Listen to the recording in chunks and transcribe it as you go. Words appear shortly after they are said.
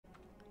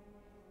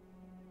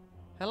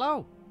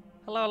Hello.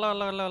 Hello, hello,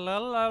 hello,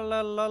 hello,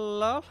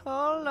 hello,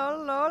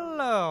 hello,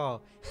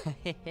 hello.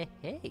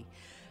 Hey.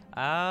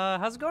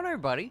 How's it going,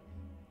 everybody?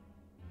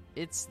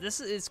 This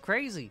is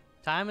crazy.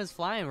 Time is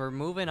flying. We're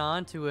moving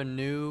on to a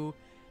new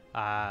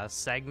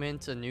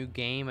segment, a new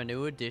game, a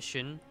new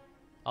edition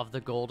of the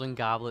Golden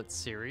Goblet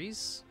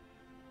series.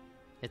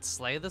 It's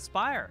Slay the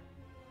Spire.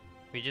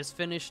 We just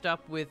finished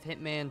up with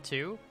Hitman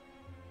 2.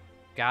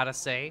 Gotta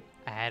say,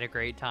 I had a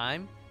great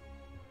time.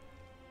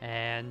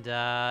 And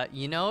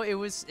you know, it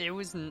was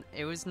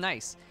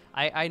nice.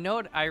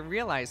 I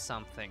realized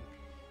something.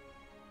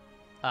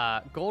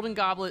 Golden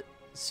Goblet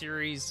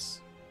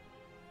series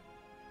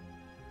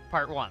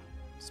part 1,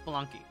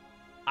 Spelunky.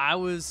 I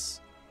was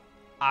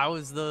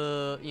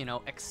the,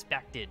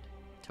 expected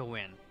to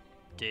win.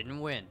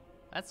 Didn't win.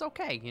 That's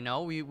okay,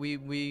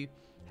 we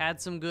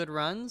had some good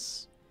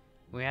runs.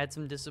 We had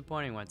some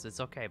disappointing ones. It's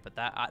okay, but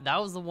that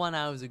was the one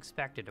I was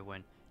expected to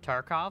win.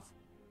 Tarkov.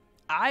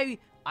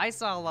 I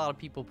saw a lot of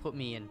people put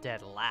me in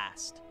dead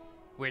last,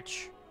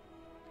 which,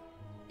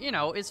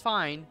 is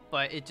fine,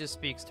 but it just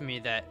speaks to me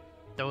that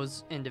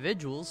those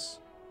individuals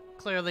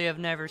clearly have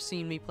never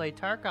seen me play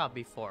Tarkov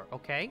before,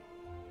 okay?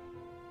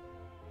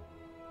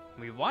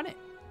 We won it.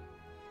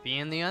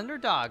 Being the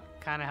underdog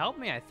kind of helped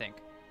me, I think.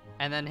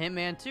 And then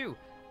Hitman 2.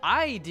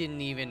 I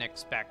didn't even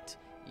expect,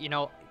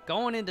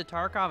 going into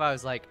Tarkov, I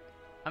was like,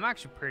 I'm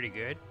actually pretty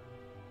good.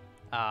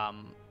 I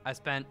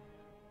spent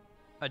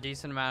a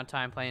decent amount of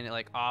time playing it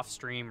like off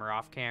stream or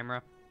off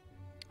camera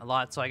a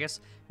lot, so I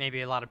guess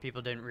maybe a lot of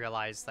people didn't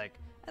realize like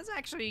that's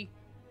actually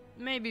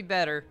maybe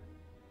better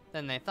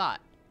than they thought.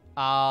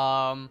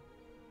 Hitman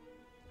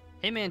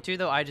 2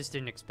 though, I just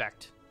didn't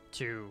expect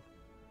to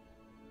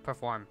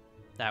perform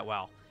that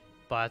well,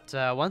 but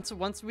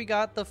once we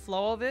got the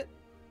flow of it,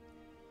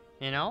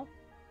 yeah,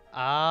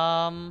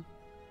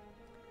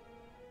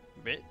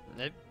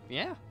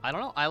 I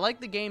don't know, I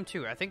like the game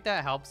too. I think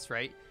that helps,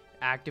 right?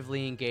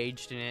 Actively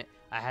engaged in it.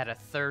 I had a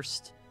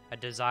thirst, a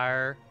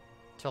desire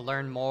to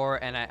learn more,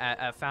 and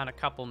I found a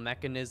couple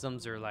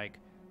mechanisms or like,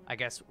 I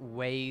guess,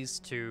 ways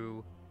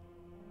to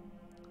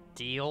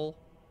deal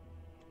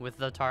with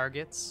the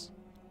targets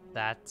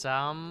that,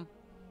 yeah,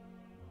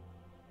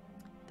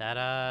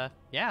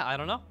 I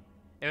don't know.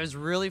 It was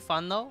really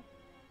fun though.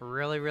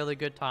 Really, really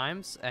good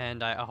times,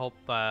 and I hope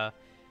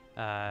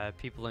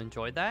people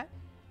enjoyed that.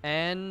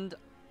 And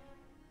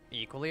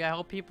equally, I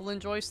hope people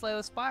enjoy Slay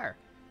the Spire.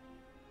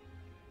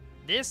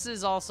 This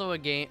is also a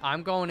game,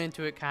 I'm going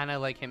into it kind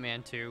of like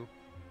Hitman 2.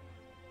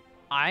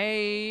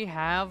 I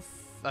have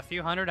a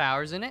few hundred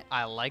hours in it.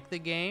 I like the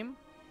game.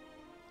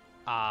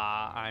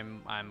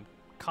 I'm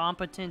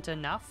competent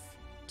enough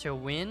to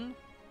win.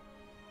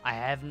 I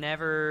have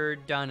never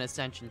done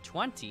Ascension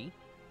 20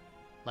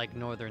 like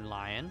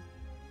Northernlion,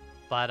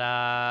 but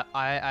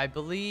I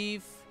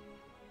believe,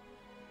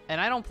 and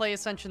I don't play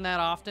Ascension that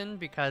often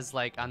because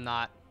like I'm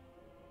not,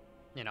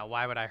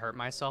 why would I hurt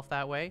myself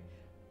that way?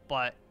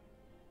 But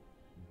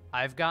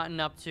I've gotten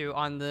up to,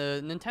 on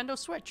the Nintendo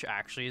Switch,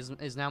 actually,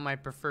 is now my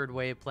preferred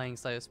way of playing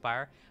Slay the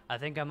Spire. I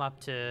think I'm up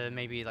to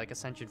maybe, like,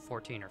 Ascension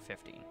 14 or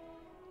 15.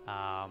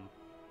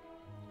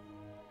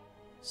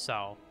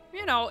 So,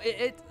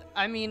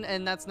 I mean,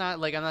 and that's not,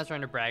 like, I'm not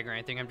trying to brag or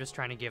anything. I'm just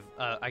trying to give,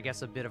 I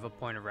guess, a bit of a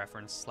point of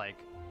reference, like,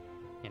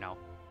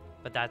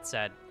 But that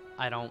said,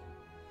 I don't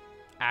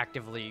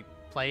actively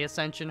play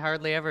Ascension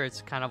hardly ever.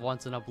 It's kind of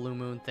once in a blue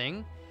moon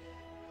thing.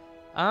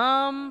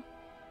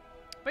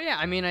 But yeah,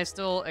 I mean, I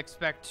still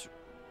expect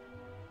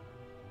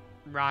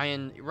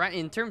Ryan,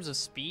 in terms of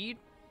speed,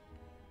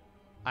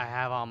 I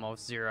have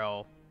almost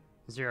zero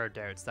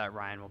doubts that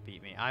Ryan will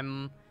beat me.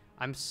 I'm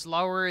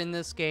slower in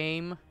this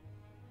game,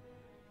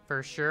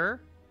 for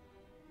sure,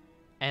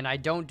 and I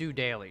don't do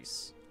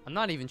dailies. I'm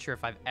not even sure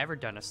if I've ever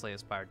done a Slay the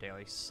Spire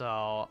daily,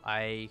 so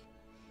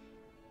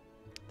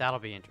that'll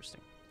be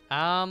interesting.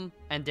 And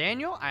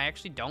Daniel, I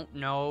actually don't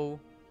know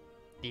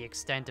the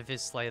extent of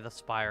his Slay the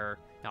Spire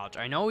knowledge.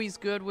 I know he's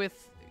good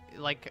with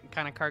like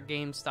kind of card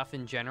game stuff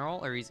in general,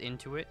 or he's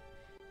into it.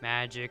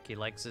 Magic, he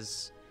likes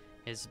his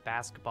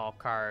basketball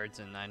cards,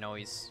 and I know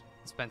he's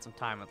spent some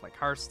time with like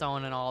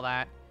Hearthstone and all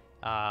that.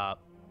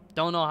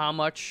 Don't know how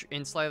much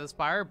in Slay the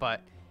Spire,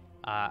 but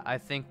I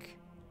think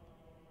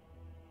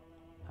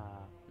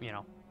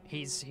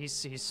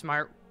he's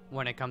smart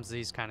when it comes to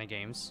these kind of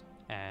games,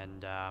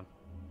 and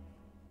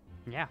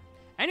yeah.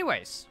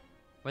 Anyways,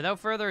 without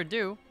further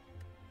ado,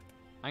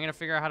 I'm gonna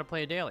figure out how to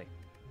play a daily.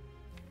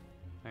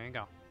 There you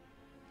go.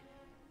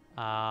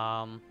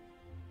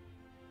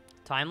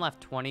 Time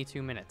left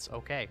 22 minutes.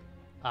 Okay.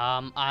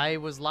 I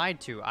was lied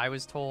to. I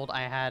was told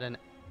I had an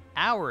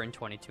hour and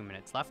 22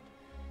 minutes left.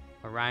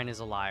 Orion is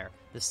a liar.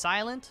 The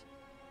Silent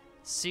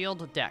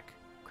Sealed Deck.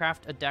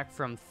 Craft a deck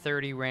from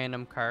 30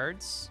 random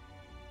cards.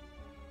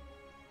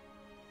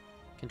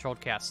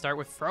 Controlled chaos. Start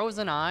with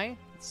Frozen Eye.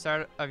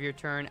 Start of your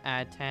turn,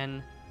 add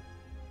 10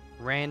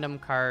 random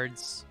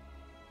cards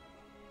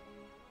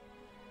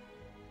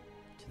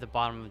to the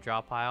bottom of the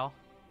draw pile.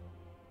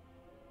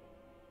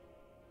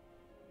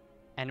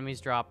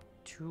 Enemies drop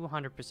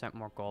 200%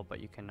 more gold, but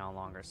you can no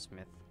longer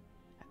smith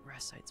at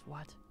rest sites.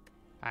 What?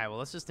 All right, well,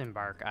 let's just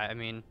embark. I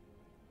mean,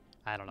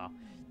 I don't know.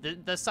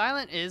 The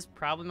Silent is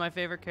probably my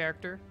favorite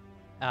character.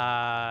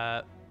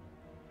 Ironclad,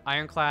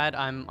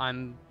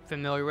 I'm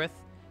familiar with.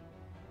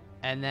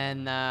 And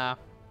then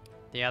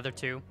the other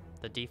two,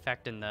 the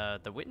Defect and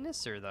the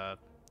Witness, or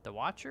the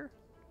Watcher.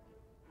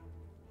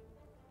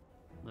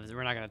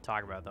 We're not going to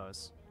talk about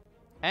those.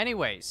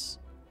 Anyways,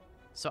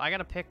 so I got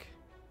to pick...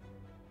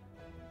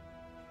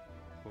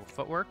 Ooh,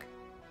 footwork.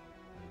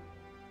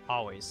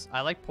 Always.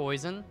 I like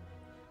poison.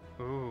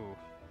 Ooh.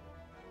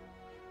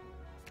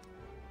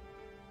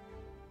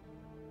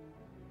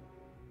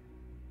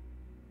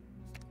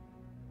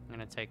 I'm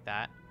going to take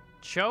that.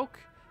 Choke.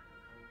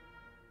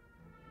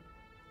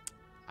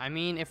 I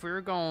mean, if we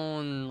were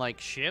going, like,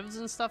 shivs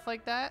and stuff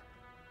like that,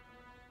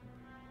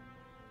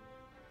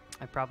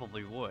 I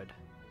probably would.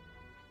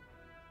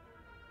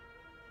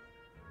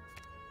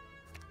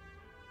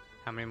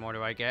 How many more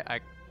do I get?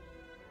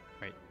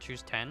 Wait,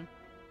 choose 10.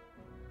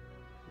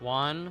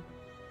 1,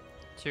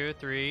 2,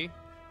 3,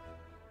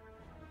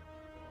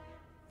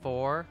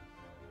 4,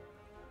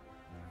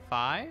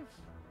 5,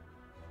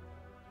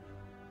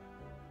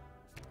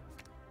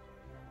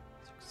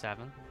 6,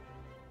 7,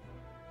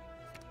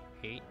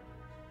 8.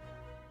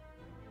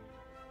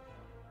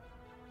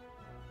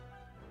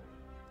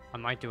 I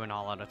might do an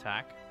all-out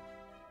attack.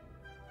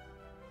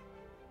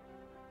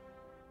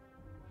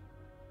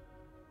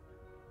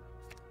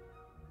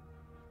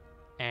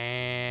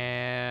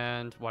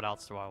 And what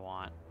else do I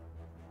want?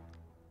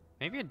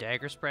 Maybe a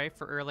dagger spray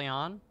for early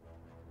on.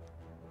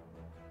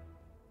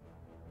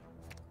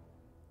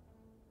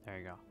 There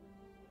you go.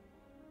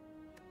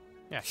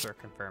 Yeah, sure,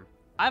 confirm.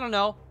 I don't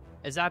know.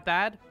 Is that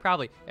bad?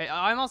 Probably.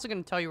 I'm also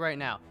going to tell you right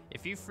now,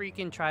 if you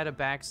freaking try to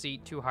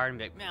backseat too hard and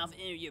be like, MALF,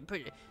 you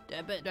put it,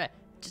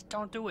 just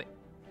don't do it.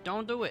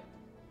 Don't do it.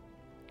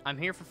 I'm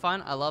here for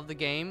fun. I love the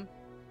game.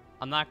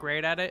 I'm not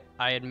great at it.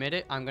 I admit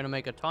it. I'm going to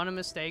make a ton of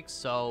mistakes,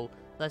 so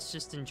let's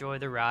just enjoy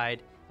the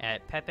ride.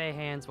 At Pepe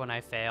hands when I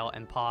fail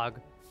and Pog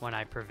when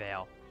I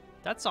prevail.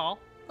 That's all.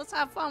 Let's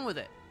have fun with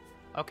it.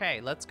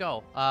 Okay, let's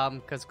go.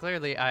 Because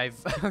clearly I've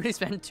already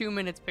spent 2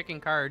 minutes picking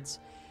cards.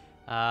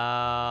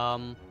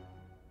 Want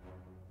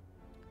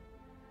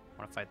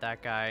to fight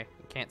that guy.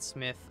 Can't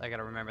smith. I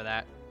gotta remember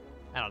that.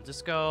 I don't know,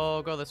 just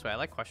go this way. I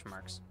like question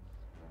marks.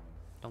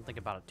 Don't think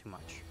about it too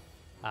much.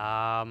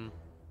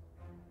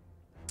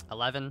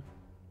 11.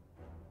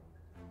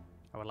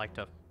 I would like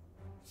to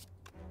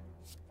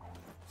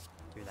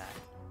do that.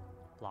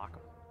 Block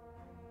him.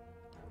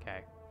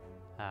 Okay.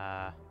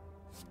 I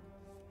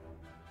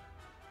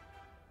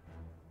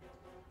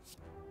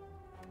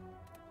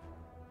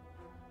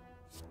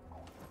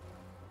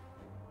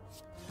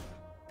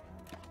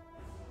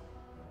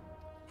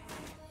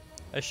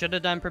should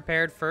have done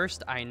prepared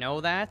first. I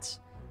know that.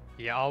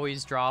 You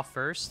always draw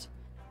first.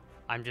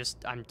 I'm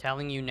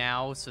telling you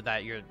now so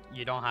that you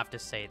don't have to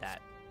say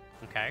that.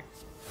 Okay?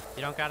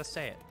 You don't gotta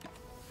say it.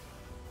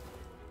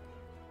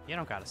 You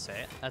don't gotta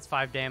say it. That's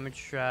 5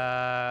 damage,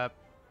 well,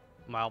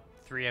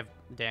 3 of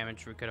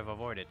damage we could have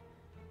avoided.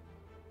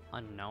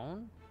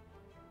 Unknown?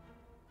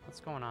 What's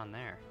going on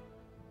there?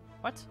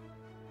 What?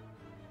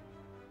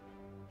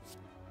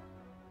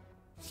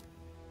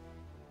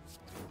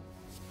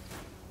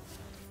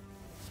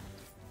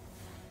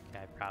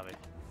 Okay, probably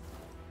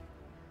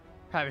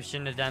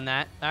shouldn't have done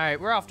that. All right,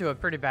 we're off to a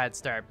pretty bad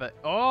start, but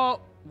oh,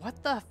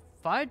 what the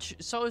fudge?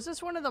 So is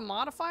this one of the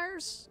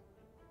modifiers?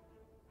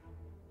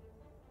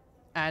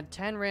 Add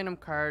 10 random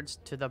cards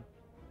to the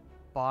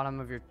bottom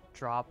of your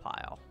draw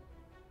pile.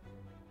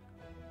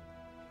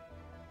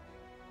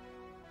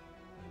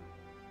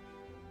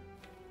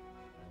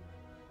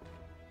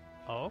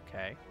 Oh,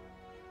 okay.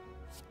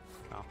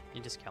 Oh,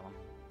 you just kill him.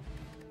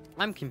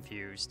 I'm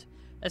confused.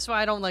 That's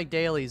why I don't like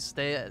dailies.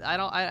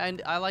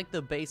 I like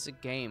the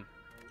basic game.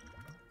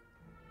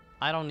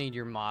 I don't need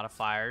your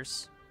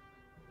modifiers.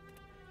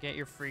 Get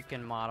your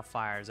freaking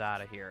modifiers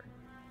out of here.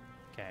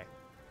 Okay.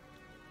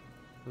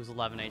 Who's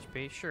 11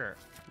 HP? Sure.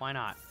 Why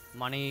not?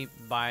 Money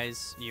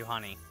buys you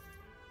honey.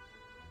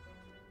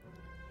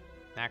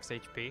 Max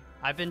HP.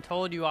 I've been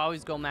told you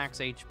always go max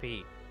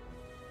HP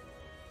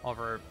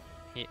over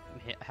hit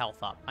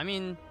health up. I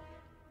mean,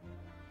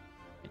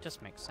 it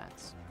just makes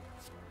sense.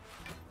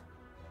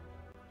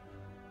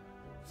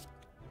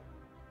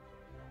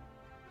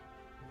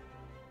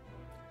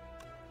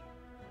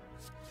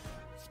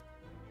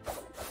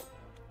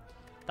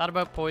 Thought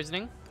about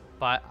poisoning,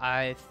 but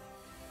I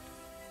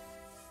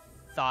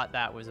thought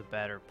that was a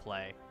better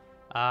play.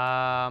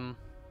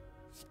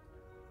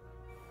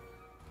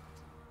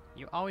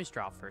 You always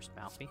draw first,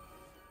 Malfy.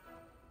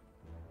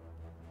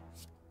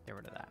 Get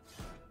rid of that.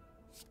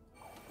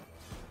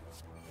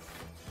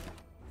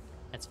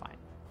 It's fine.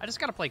 I just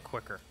gotta play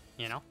quicker,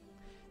 you know?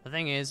 The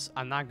thing is,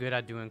 I'm not good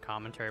at doing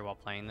commentary while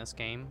playing this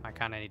game. I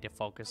kind of need to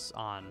focus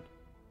on,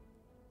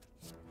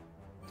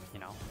 you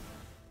know,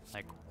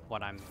 like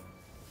what I'm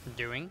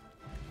doing,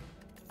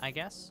 I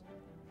guess.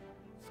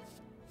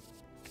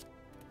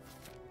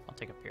 I'll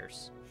take a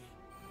Pierce.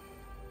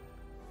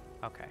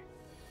 Okay.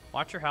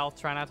 Watch your health.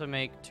 Try not to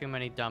make too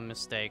many dumb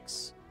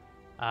mistakes.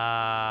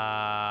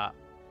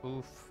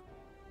 Oof.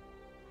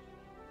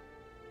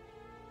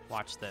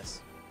 Watch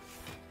this.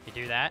 You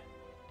do that,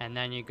 and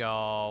then you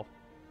go...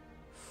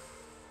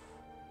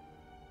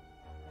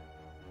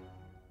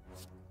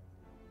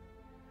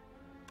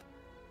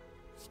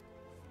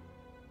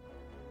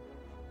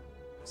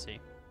 See.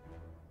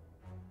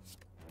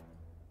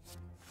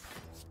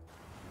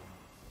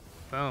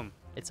 Boom.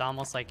 It's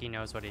almost like he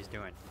knows what he's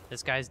doing.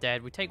 This guy's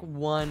dead. We take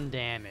 1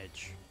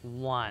 damage.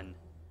 1.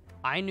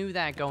 I knew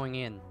that going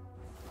in.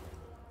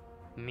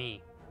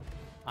 Me.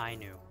 I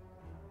knew.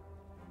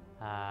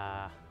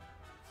 I'm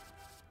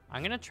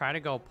gonna try to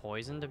go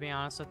poison, to be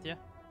honest with you.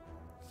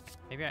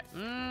 Maybe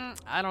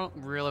I don't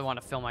really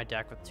want to fill my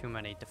deck with too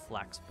many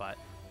deflects, but...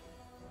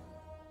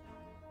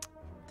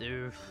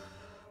 Oof.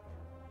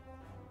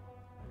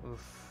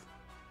 Oof.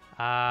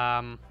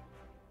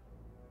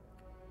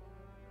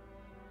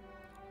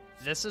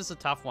 This is a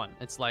tough one.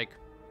 It's like...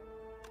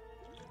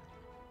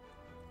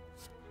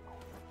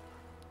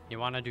 You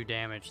want to do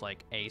damage,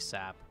 like,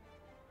 ASAP.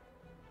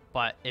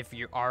 But if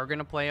you are going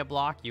to play a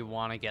block, you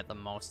want to get the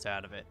most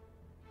out of it.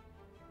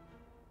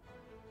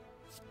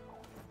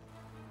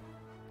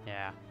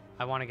 Yeah.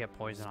 I want to get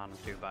poison on him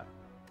too, but...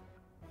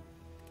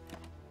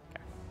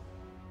 Okay.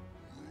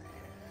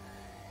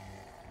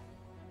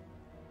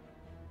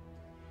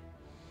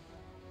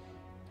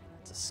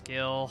 It's a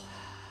skill.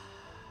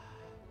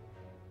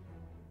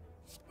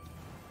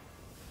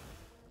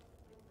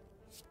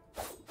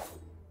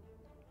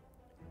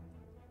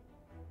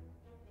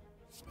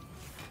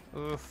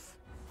 Oof.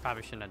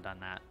 Probably shouldn't have done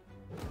that.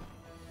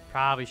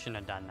 Probably shouldn't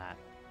have done that.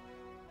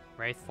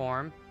 Wraith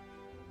form.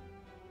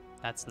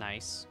 That's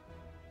nice.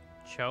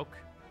 Choke.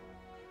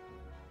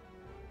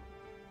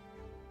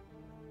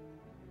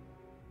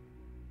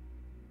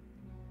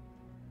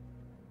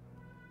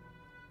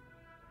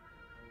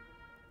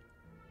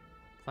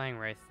 Playing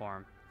Wraith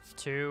form.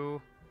 2.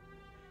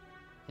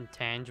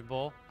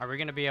 Intangible. Are we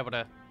going to be able to...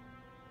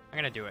 I'm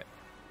going to do it.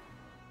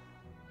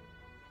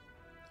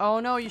 Oh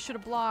no, you should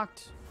have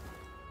blocked.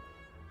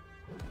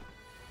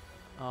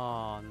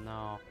 Oh,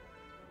 no.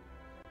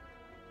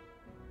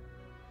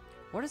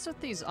 What is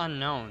with these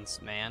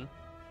unknowns, man?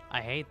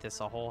 I hate this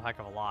a whole heck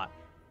of a lot.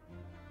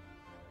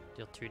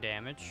 Deal 2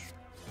 damage.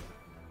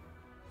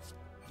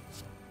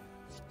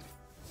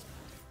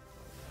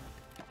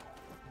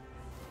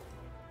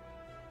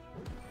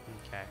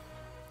 Okay.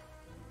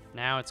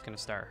 Now it's gonna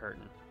start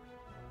hurting.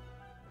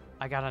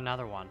 I got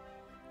another one.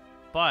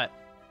 But...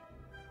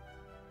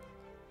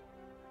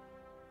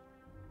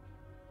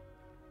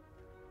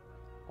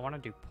 I want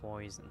to do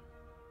poison.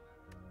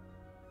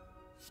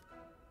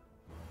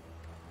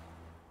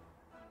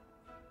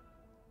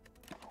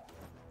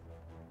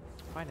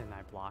 Why didn't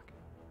I block?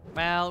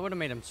 Well, it would have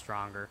made him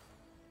stronger.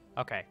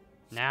 Okay,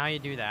 now you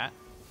do that.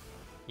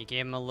 You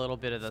gave him a little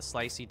bit of the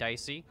slicey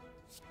dicey.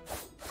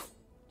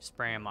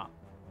 Spray him up.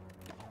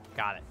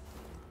 Got it.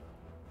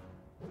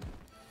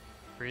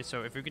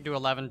 So if we could do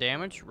 11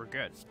 damage, we're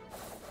good.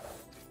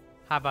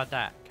 How about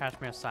that? Catch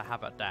me outside. How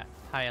about that?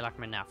 How you like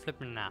me now? Flip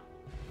me now.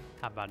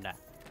 How about that?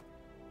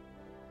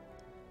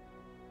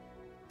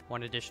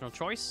 1 additional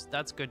choice.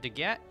 That's good to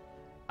get.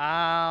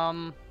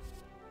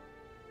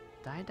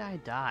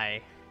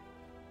 Die.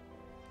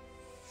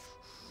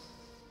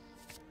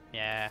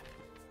 Yeah.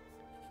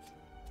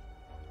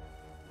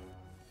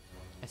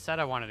 I said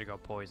I wanted to go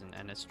poison,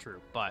 and it's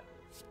true, but...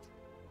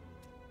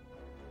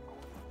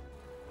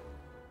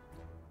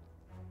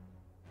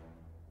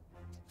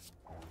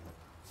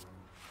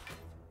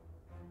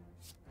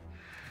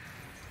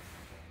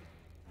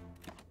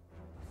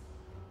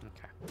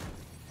 Okay.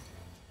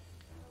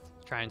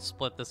 Try and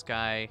split this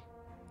guy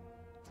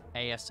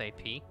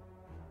ASAP.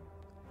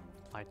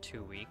 Apply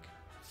 2 weak.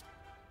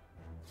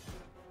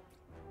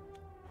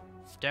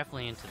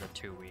 Definitely into the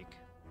 2 weak.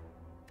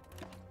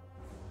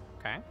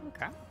 Okay,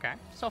 okay, okay.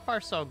 So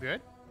far, so good.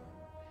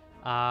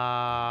 It's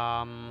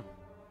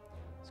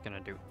gonna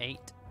do 8.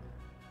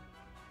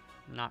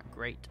 Not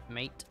great,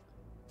 mate.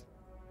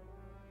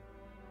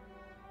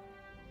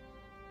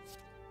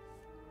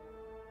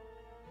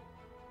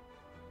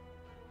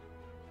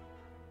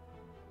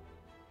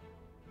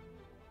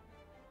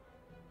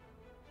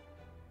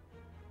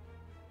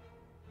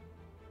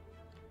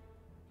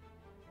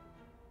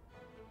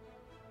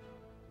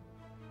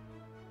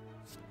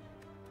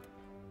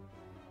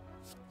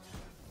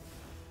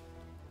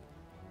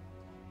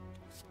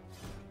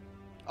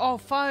 Oh,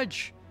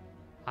 fudge!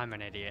 I'm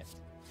an idiot.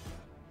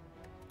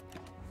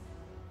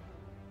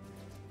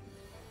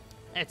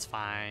 It's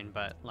fine,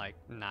 but, like,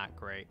 not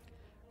great.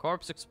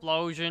 Corpse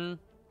explosion.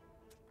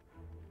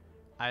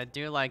 I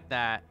do like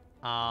that.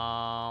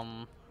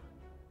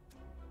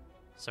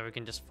 So we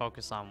can just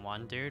focus on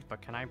one dude,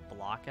 but can I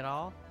block it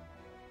all?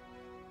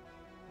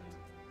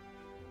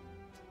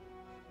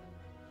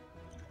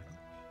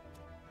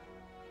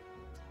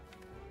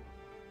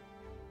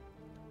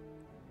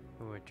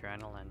 Ooh,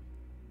 adrenaline.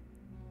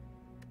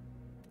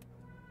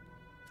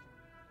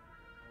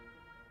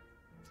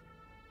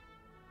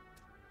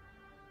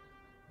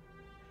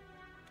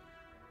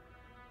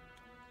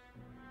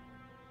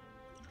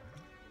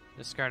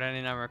 Discard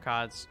any number of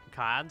cards.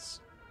 Cards?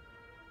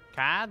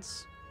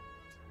 Cards?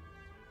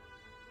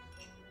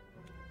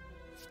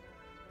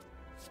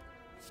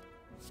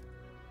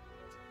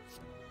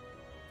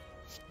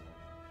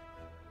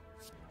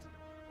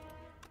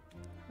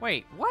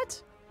 Wait, what?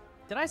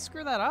 Did I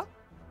screw that up?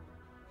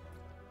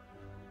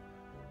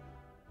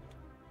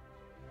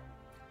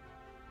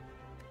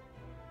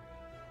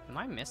 Am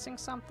I missing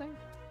something?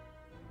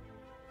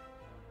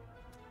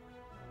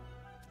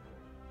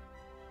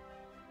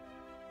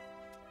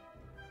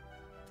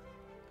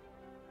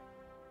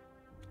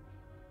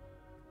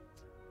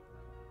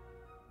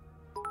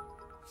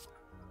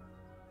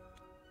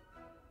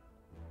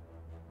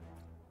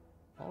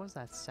 What was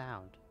that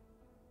sound?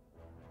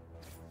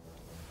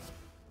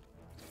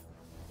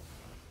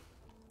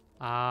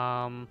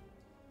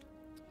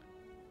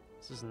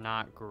 This is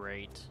not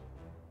great.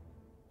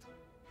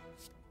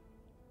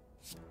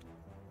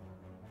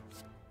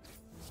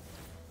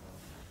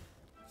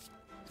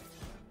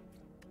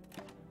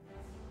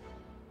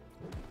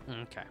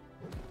 Okay.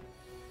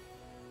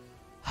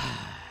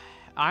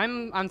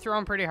 I'm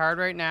throwing pretty hard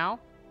right now.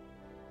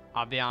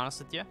 I'll be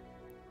honest with you.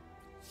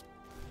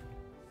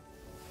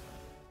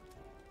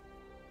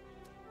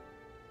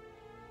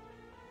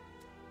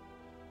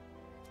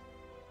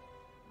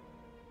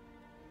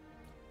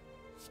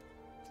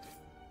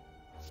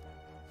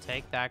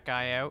 Take that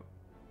guy out.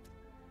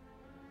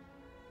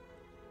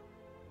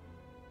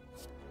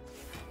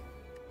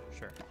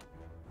 Sure.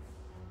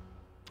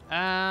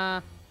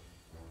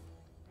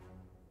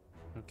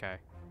 Okay.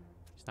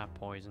 He's not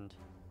poisoned.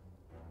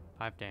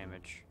 5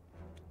 damage.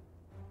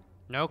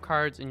 No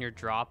cards in your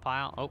draw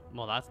pile. Oh,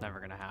 well, that's never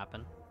gonna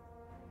happen.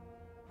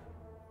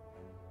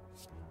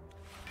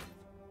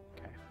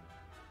 Okay.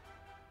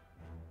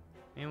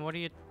 I mean, what do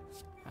you...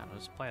 I'll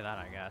just play that,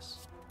 I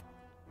guess.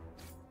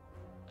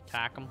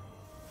 Attack him.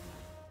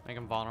 Make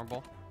him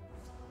vulnerable.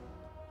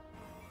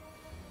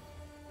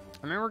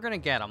 I mean, we're gonna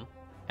get him.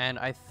 And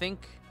I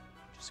think...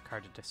 Just a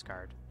card to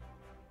discard.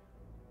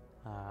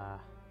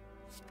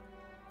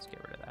 Let's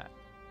get rid of that.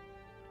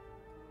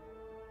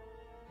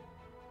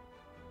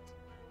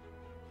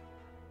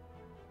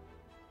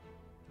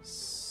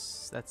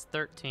 That's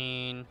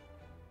 13.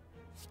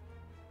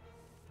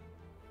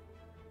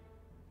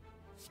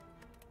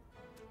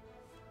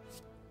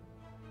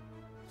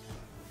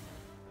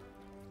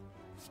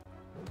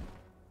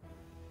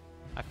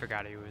 I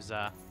forgot he was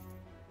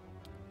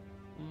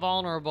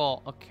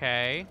vulnerable.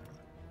 Okay.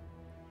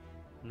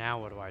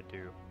 Now what do I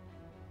do?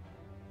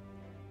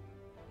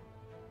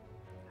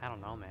 I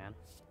don't know, man.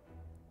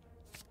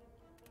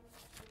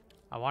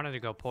 I wanted to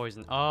go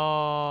poison.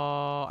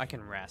 Oh, I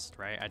can rest,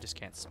 right? I just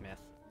can't smith.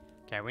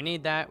 Okay, we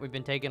need that. We've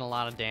been taking a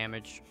lot of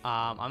damage.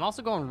 I'm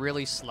also going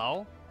really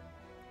slow.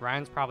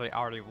 Ryan's probably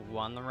already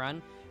won the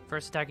run.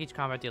 First attack each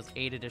combat deals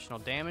 8 additional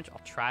damage. I'll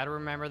try to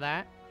remember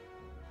that.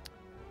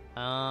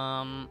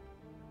 I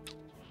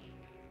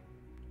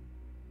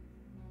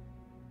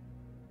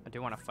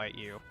do want to fight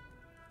you.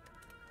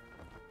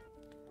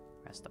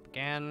 Rest up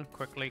again.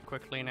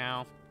 Quickly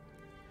now.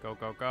 Go,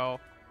 go, go.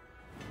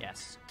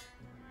 Yes.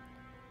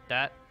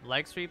 That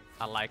leg sweep,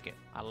 I like it.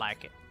 I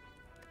like it.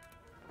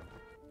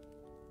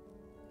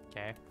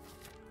 Okay.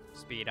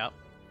 Speed up.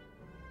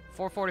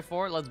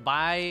 444, let's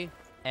buy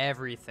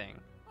everything.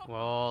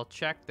 We'll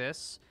check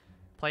this.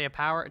 Play a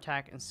power,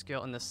 attack, and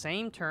skill in the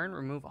same turn.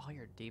 Remove all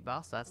your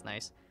debuffs. That's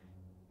nice.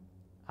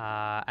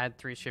 Add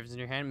 3 shivs in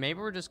your hand. Maybe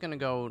we're just gonna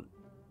go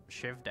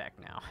shiv deck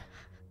now.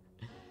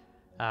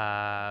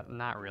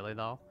 Not really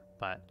though,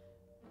 but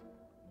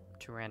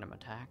 2 random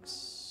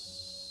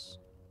attacks.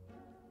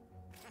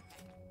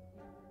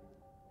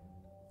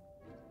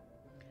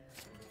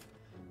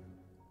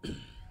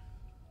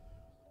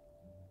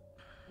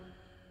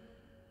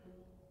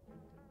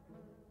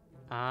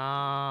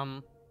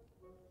 I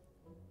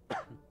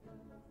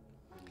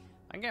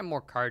can get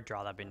more card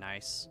draw, that'd be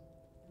nice.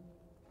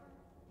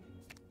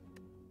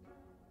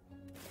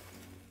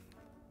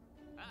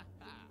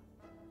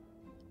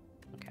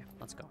 Okay,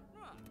 let's go.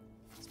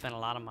 Spent a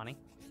lot of money.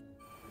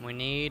 We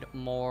need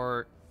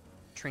more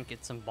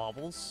trinkets and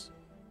baubles.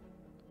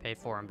 Pay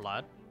for in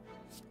blood.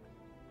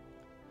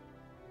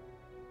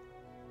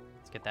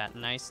 Let's get that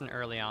nice and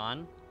early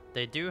on.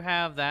 They do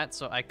have that,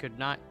 so I could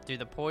not do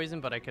the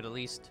poison, but I could at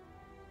least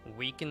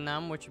weaken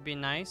them, which would be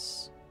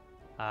nice.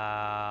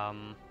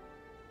 And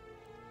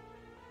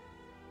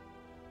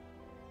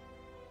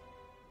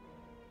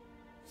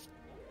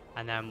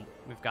then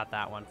we've got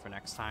that one for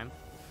next time.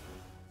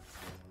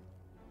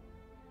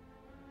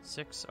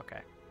 6,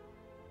 okay.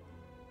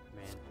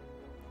 Man,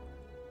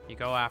 you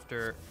go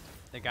after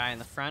the guy in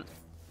the front.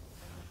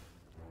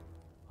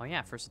 Oh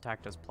yeah, first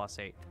attack does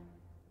 +8.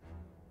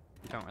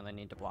 You don't really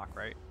need to block,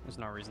 right? There's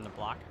no reason to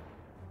block.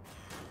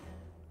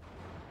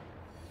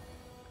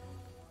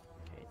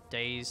 Okay,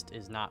 dazed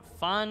is not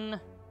fun.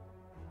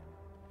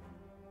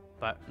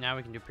 But now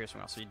we can do piercing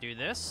well. So you do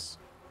this.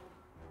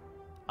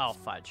 Oh,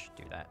 fudge.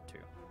 Do that too.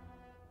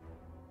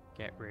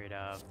 Get rid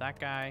of that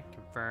guy.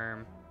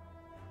 Confirm.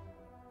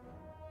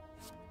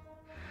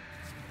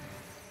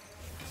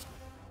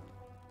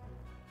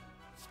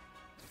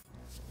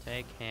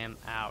 Take him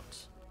out.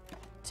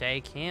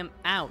 Take him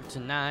out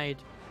tonight.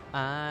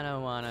 I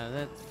don't wanna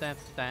let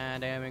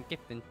that ever get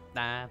in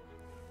that.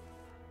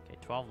 Okay,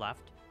 12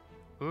 left.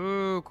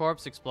 Ooh,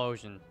 corpse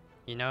explosion.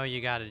 You know you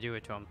gotta do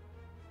it to him.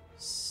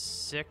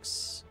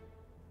 6.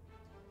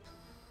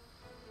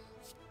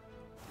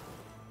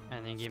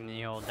 And then give him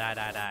the old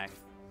die.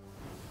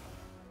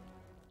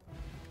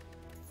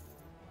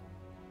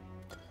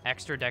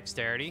 Extra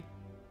dexterity.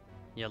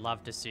 You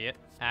love to see it.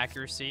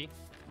 Accuracy.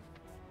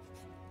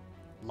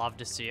 Love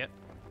to see it.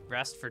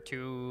 Rest for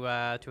 2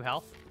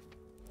 health.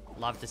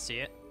 Love to see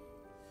it.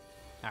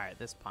 Alright,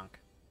 this punk.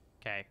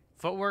 Okay.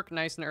 Footwork,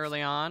 nice and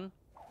early on.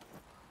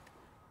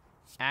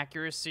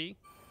 Accuracy,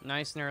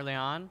 nice and early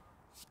on.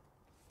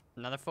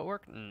 Another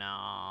footwork?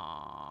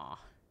 No.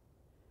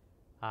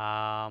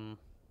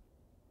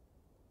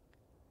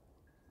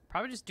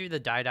 Probably just do the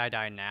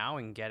die now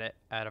and get it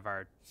out of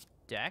our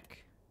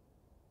deck.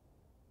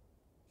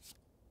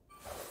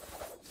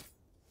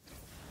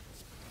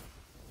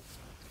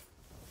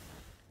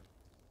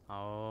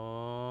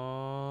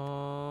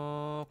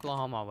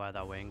 Oklahoma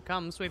weather wind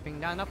comes sweeping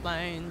down the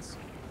plains.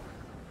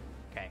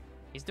 Okay,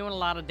 he's doing a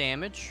lot of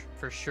damage,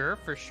 for sure.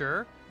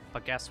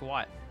 But guess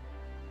what?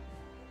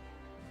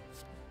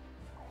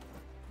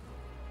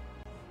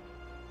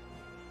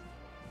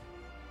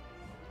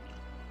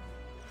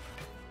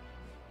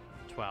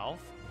 You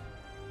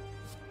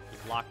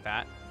block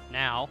that.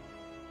 Now,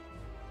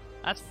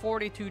 that's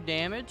 42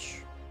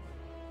 damage.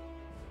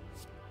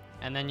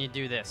 And then you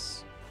do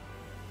this.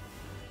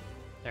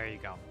 There you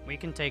go. We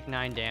can take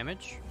 9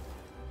 damage.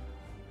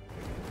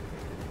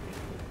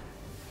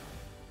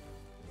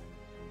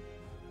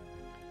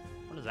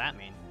 What does that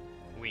mean?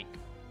 Weak.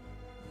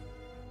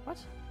 What?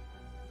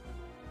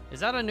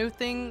 Is that a new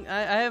thing?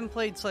 I haven't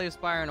played Slay the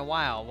Spire in a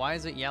while. Why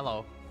is it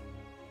yellow?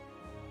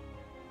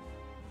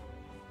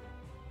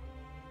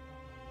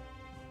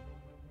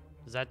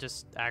 Does that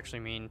just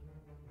actually mean...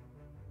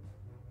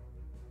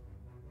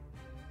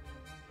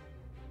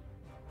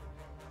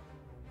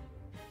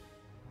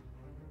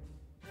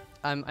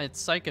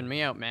 It's psyching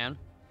me out, man.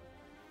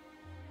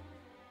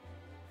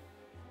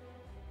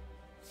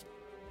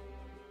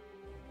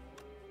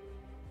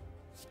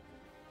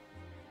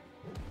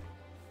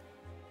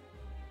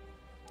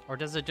 Or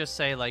does it just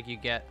say, like, you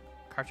get...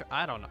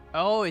 I don't know.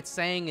 Oh, it's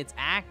saying it's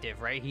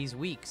active, right? He's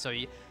weak, so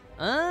you...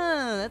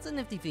 Ah, that's a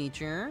nifty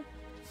feature.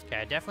 Okay,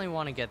 I definitely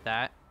want to get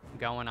that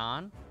going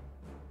on.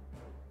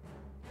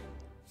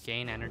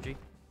 Gain energy.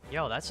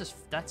 Yo, that's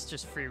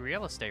just free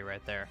real estate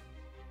right there.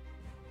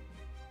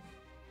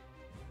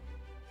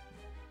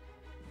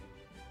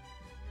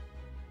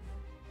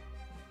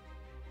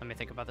 Let me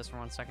think about this for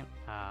 1 second.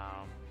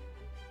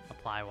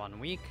 Apply 1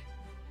 week.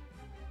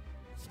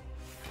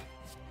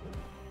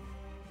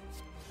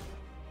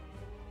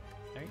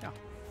 There you go.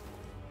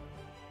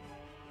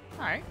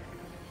 All right.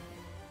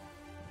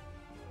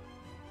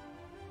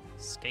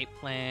 Escape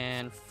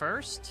plan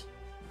first.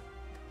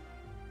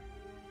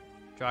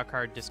 Draw a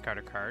card, discard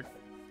a card.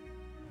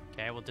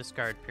 Okay, we'll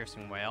discard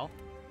Piercing Whale.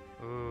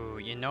 Ooh,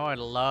 you know I'd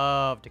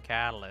love to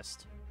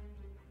Catalyst.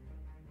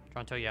 Draw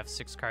until you have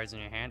 6 cards in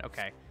your hand.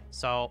 Okay,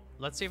 so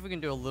let's see if we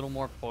can do a little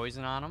more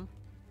poison on him.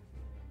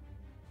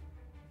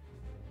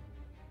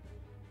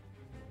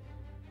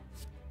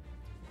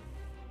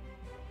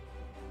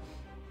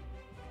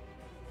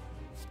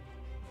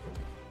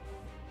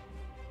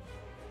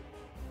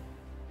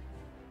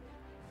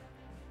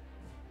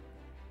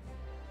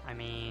 I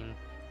mean,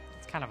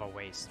 it's kind of a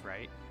waste,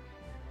 right?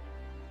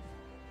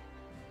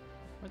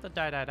 Where'd the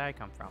die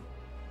come from?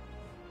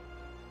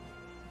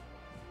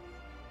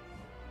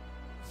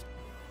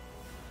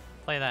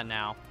 Play that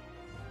now.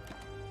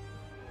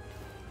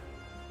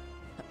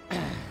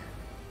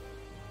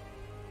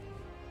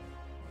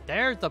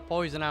 There's the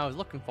poison I was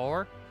looking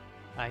for.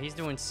 He's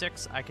doing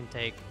 6. I can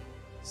take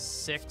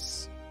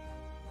 6.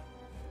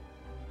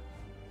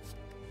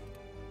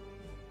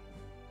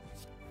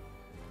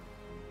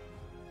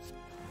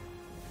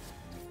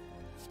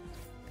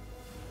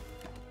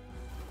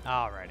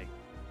 Alrighty.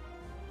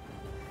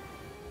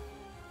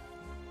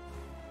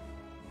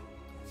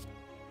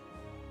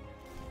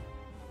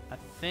 I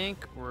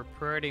think we're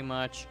pretty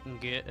much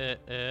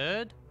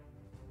good.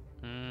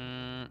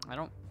 I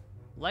don't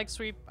like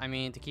sweep. I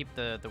mean, to keep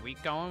the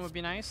week going would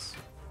be nice.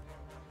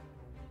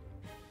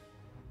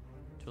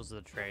 Tools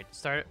of the trade.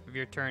 Start of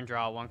your turn,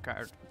 draw 1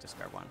 card,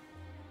 discard 1.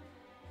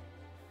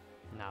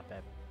 Not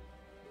bad.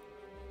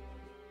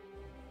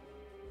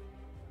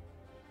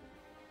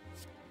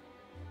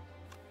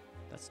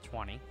 That's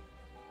 20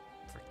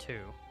 for 2.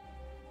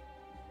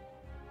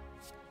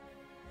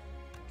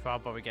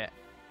 12, but we get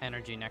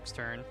energy next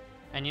turn.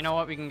 And you know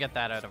what? We can get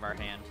that out of our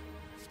hand.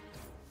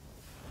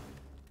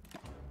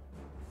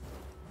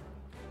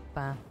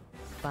 Bum,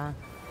 bum,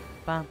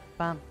 bum,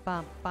 bum,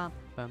 bum, bum,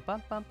 bum,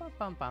 bum, bum,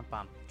 bum, bum,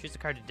 bum. Choose a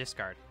card to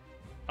discard.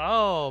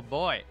 Oh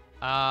boy.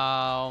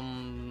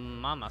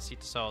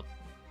 Mamacita. So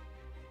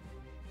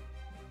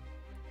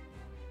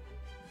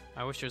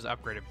I wish it was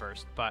upgraded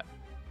burst, but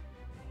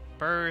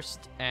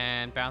burst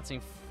and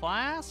bouncing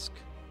flask.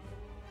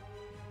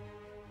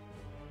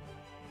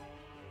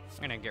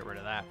 I'm gonna get rid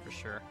of that for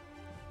sure.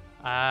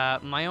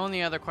 My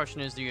only other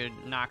question is the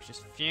noxious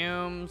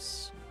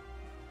fumes.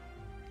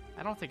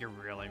 I don't think it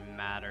really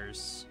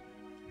matters.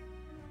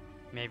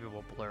 Maybe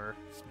we'll blur.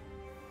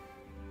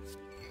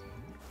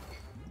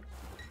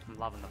 I'm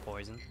loving the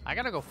poison. I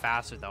gotta go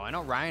faster though. I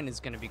know Ryan is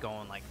gonna be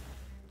going like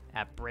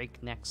at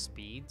breakneck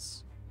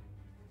speeds.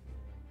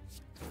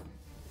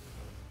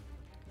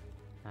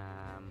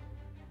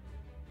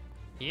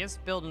 He is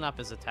building up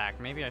his attack.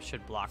 Maybe I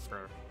should block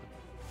for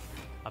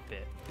a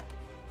bit.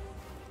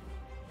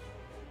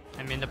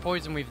 I mean, the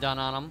poison we've done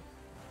on him,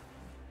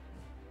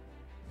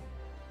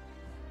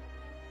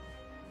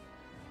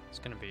 it's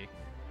gonna be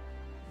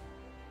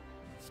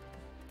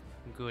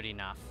good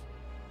enough.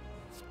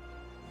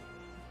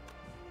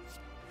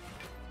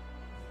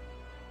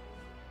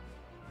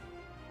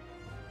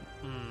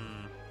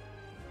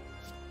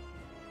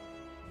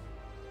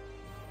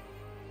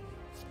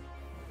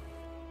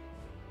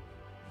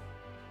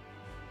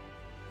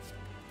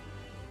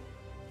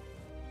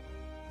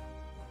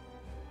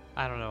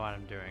 I don't know what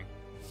I'm doing.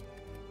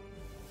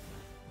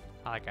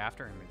 I like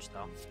after image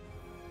though.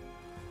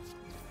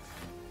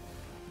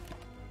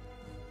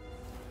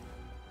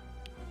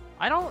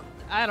 I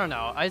don't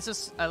know. I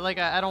just I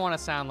don't want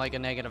to sound like a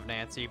negative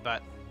Nancy,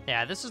 but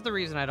yeah, this is the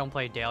reason I don't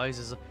play dailies.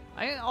 Is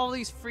all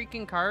these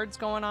freaking cards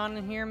going on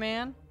in here,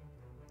 man.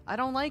 I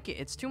don't like it.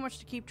 It's too much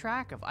to keep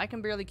track of. I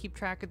can barely keep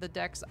track of the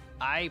decks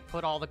I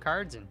put all the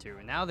cards into,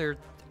 and now they're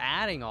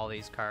adding all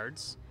these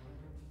cards.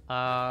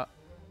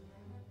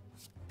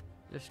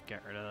 Just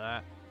get rid of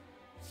that.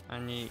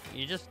 And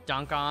you just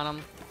dunk on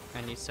them,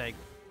 and you say,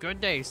 "Good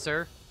day,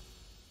 sir."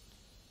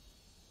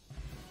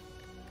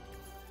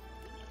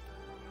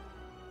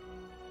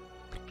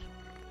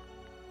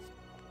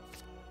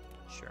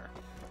 Sure.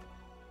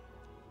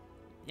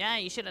 Yeah,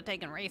 you should have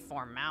taken Wraith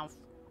form, MALF.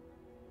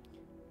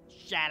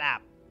 Shut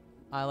up.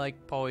 I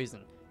like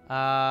poison.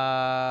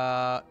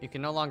 You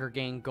can no longer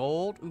gain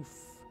gold. Oof.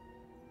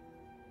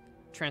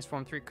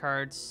 Transform 3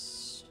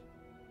 cards.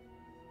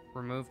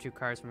 Remove 2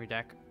 cards from your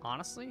deck.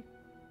 Honestly,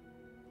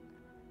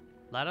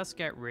 let us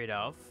get rid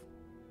of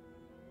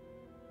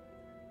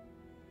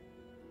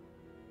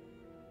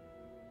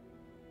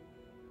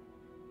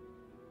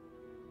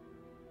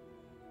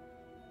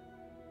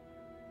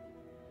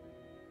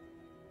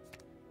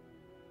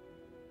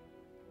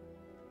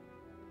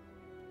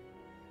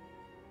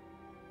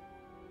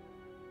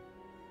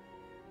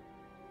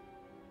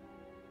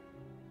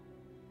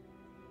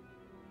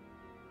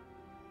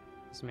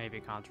this may be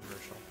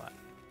controversial, but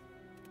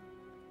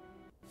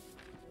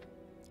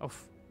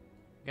oof.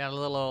 Got a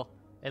little...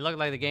 It looked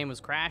like the game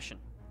was crashing.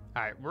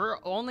 Alright, we're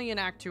only in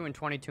Act 2 and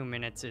 22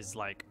 minutes is,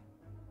 like,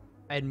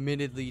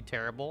 admittedly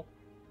terrible.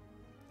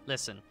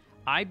 Listen,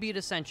 I beat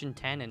Ascension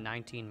 10 in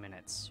 19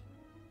 minutes.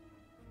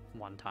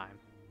 One time.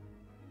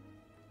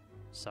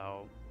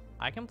 So,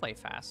 I can play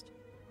fast.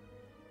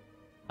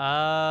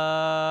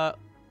 So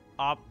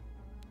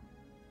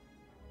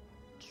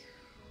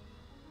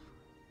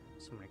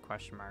many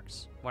question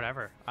marks.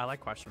 Whatever. I like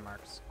question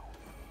marks.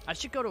 I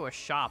should go to a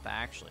shop,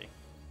 actually.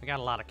 I got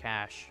a lot of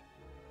cash.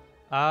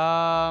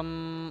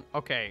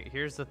 Okay,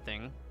 here's the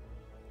thing.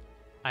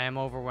 I am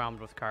overwhelmed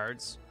with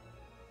cards.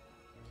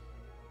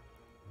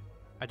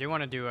 I do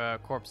want to do a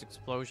corpse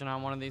explosion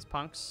on one of these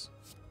punks,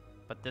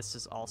 but this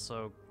is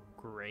also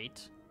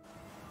great.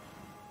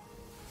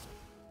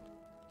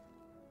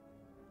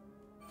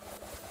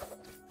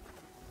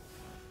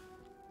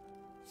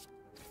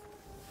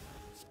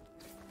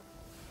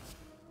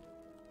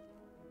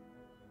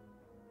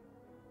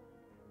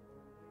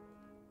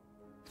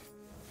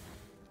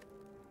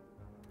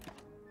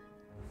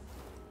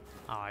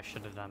 Oh, I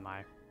should have done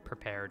my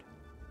prepared.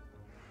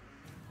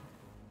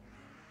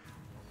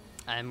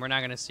 And we're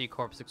not going to see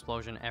Corpse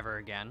Explosion ever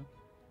again.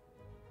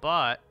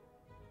 But...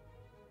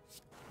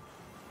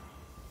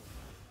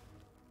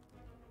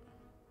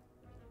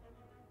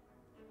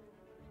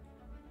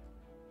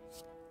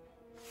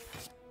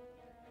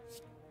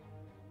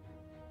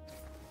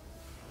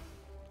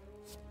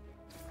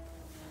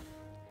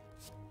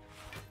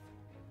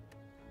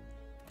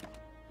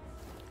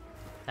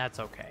 that's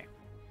okay.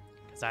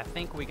 Because I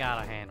think we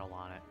got a handle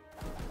on it.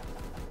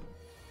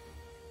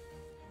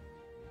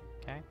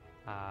 Okay.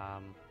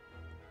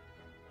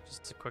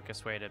 Just the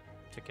quickest way to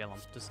kill him.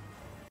 Just...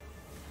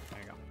 there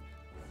you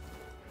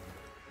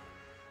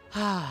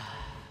go.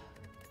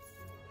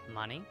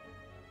 Money.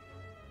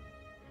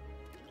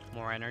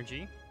 More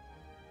energy.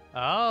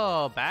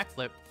 Oh,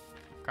 backflip.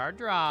 Card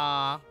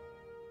draw.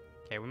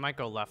 Okay, we might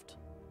go left.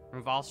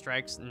 Remove all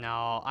strikes.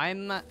 No, I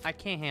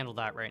can't handle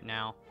that right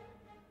now.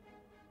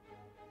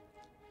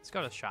 Let's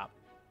go to the shop,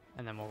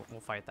 and then we'll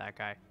fight that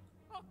guy.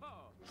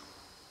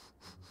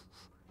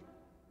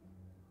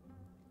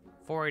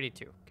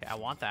 482. Okay, I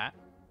want that.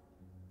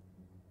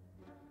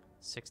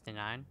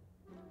 69.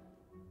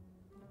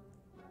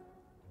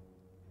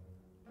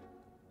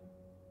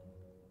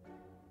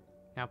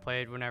 Now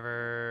played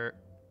whenever...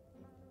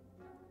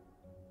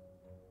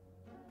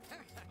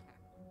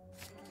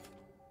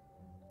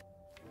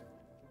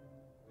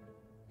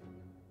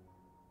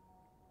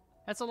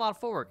 That's a lot of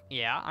footwork.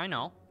 Yeah, I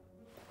know.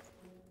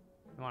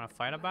 You want to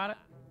fight about it?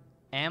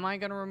 Am I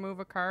going to remove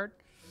a card?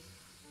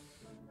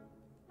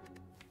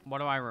 What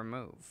do I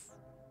remove?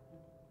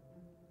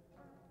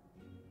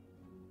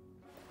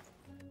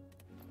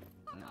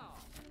 No.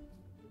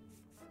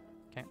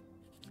 Okay.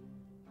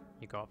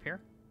 You go up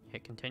here.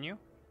 Hit continue.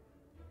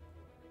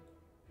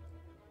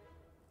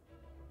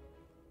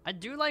 I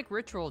do like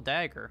Ritual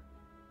Dagger.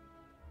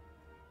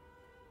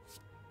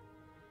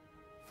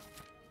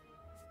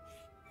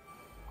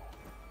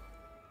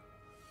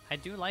 I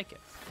do like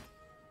it.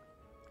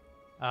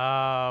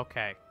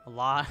 Okay. A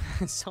lot.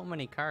 So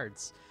many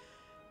cards.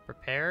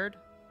 Prepared.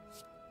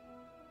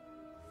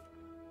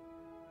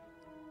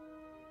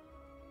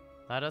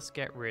 Let us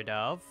get rid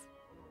of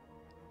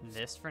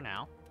this for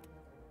now.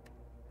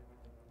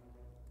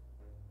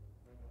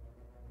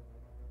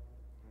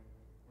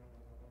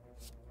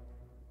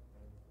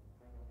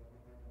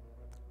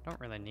 Don't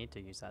really need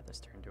to use that this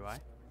turn, do I?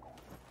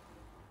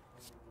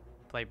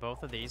 Play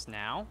both of these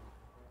now.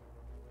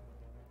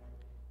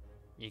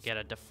 You get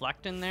a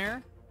deflect in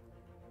there.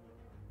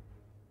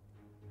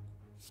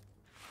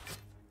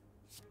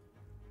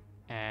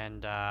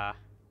 And, okay.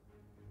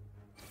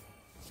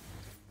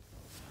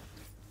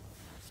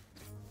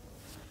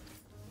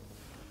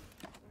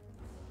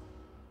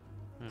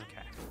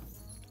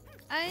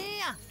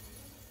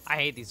 I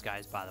hate these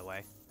guys, by the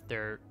way.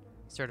 They're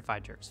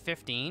certified jerks.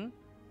 15.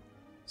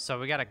 So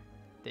we gotta...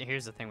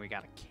 Here's the thing. We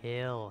gotta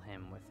kill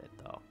him with it,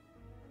 though.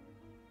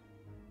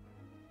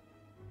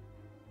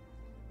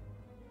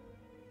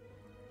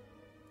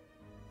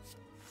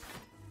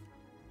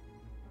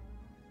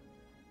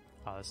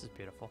 Oh, this is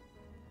beautiful.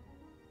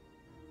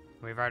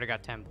 We've already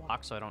got 10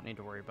 blocks, so I don't need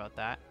to worry about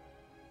that.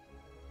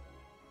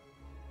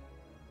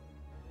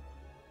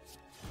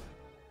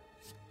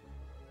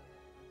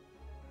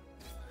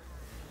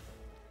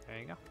 There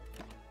you go.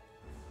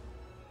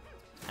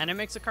 And it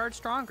makes a card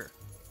stronger.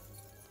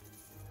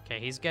 Okay,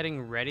 he's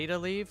getting ready to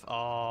leave.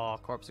 Oh,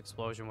 Corpse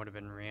Explosion would have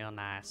been real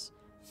nice.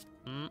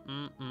 There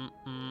you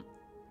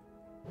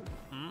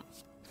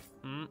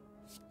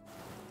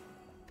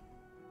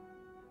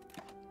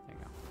go.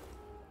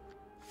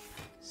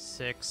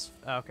 6.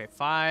 Okay,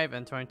 5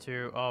 and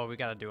 22. Oh, we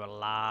gotta do a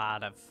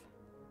lot of...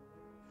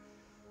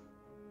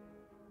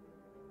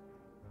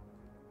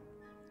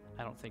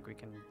 I don't think we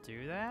can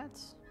do that.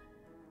 It's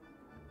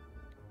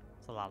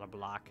a lot of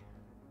block.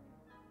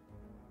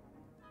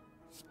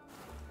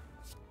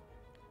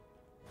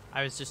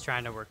 I was just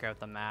trying to work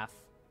out the math.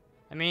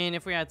 I mean,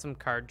 if we had some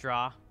card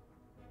draw.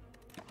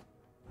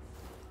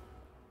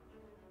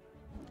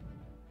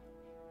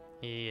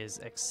 He is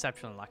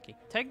exceptionally lucky.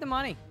 Take the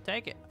money.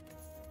 Take it.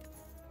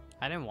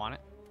 I didn't want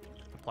it.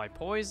 Apply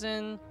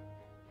poison.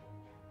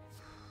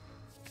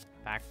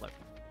 Backflip.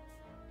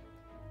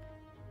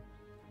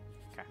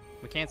 Okay.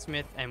 We can't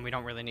smith, and we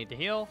don't really need to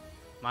heal.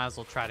 Might as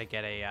well try to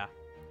get a... What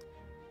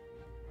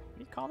do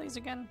you call these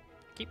again?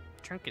 Keep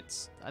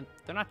trinkets.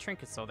 They're not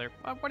trinkets, though. They're...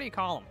 what do you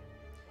call them?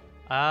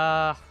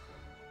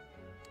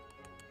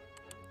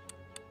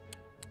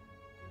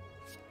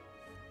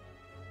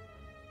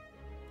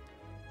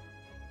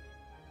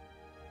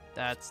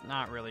 That's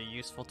not really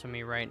useful to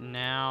me right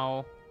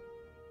now.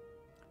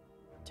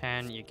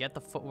 10, you get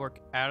the footwork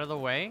out of the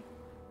way.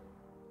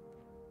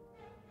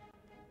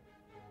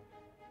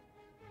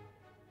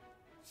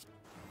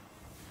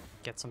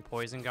 Get some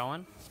poison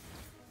going.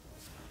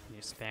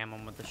 You spam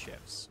them with the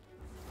shifts.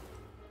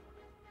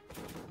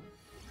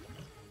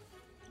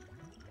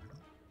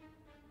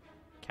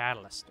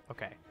 Catalyst,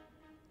 okay.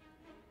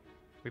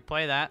 We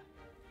play that.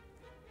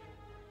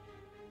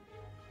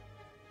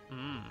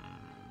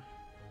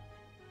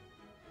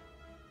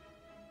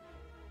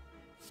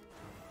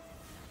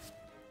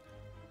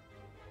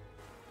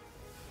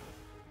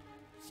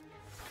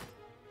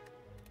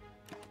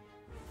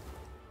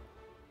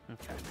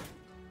 Okay.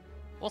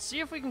 We'll see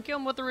if we can kill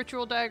him with the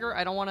Ritual Dagger.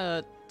 I don't want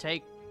to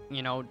take,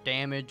 you know,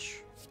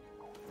 damage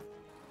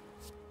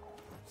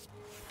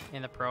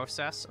in the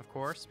process, of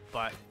course,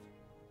 but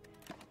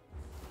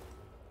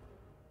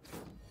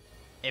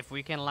if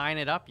we can line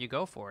it up, you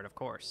go for it, of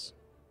course.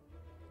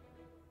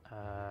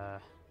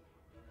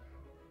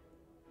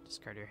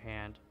 Discard your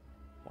hand.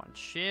 1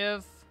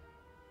 Shiv.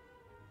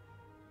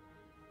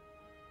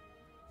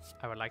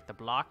 I would like the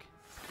block.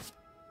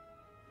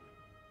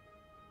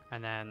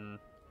 And then...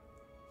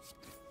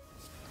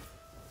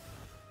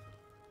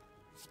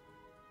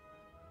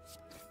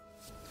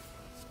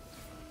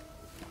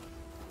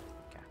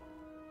 Okay.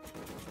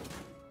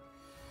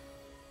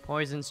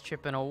 Poison's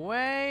chipping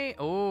away.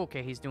 Oh,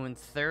 okay, he's doing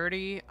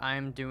 30.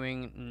 I'm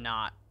doing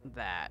not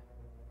that.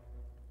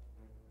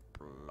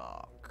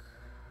 Block.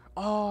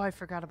 Oh, I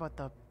forgot about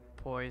the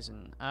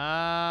poison.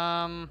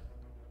 Oh,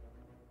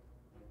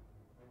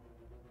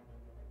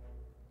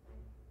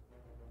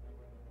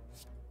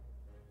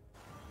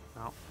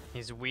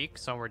 he's weak,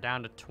 so we're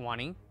down to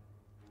 20.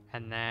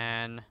 And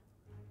then...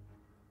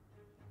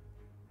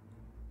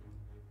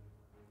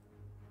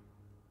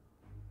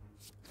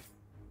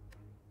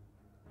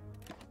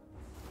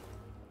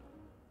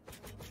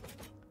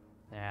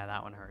 yeah,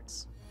 that one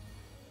hurts.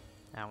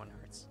 That one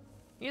hurts.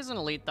 He is an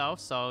elite though,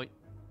 so...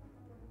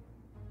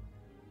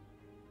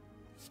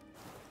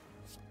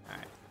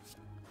 Alright.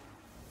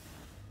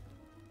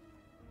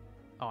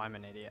 Oh, I'm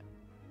an idiot.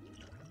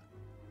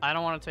 I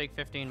don't want to take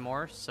 15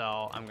 more,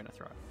 so I'm gonna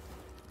throw it.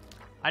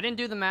 I didn't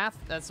do the math.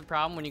 That's the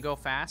problem when you go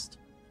fast.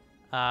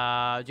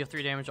 Deal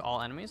 3 damage to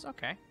all enemies.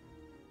 Okay.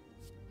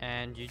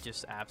 And you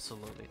just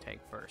absolutely take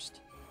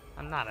first.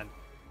 I'm not an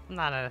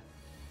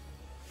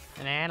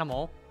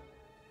animal.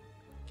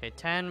 Okay,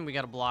 10. We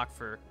got to block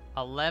for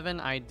 11,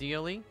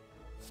 ideally.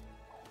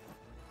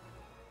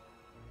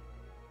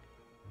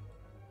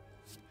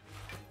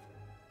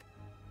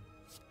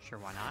 Sure,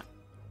 why not?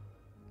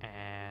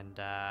 And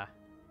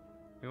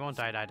we won't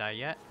die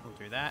yet. We'll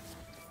do that.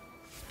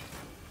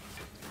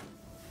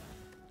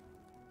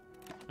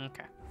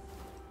 Okay.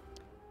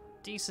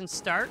 Decent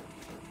start.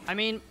 I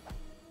mean,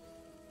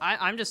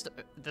 I'm just,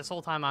 this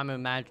whole time I'm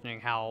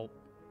imagining how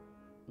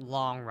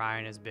long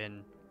Ryan has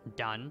been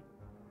done.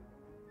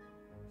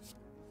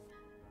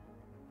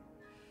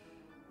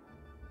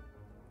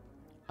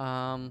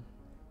 Okay.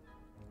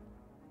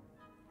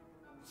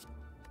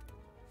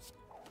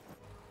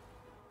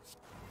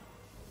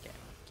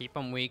 Keep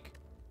him weak.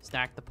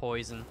 Stack the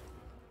poison.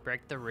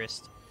 Break the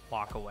wrist.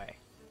 Walk away.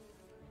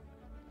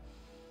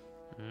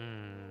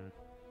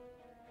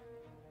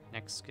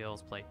 Next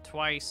skills play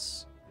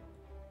twice.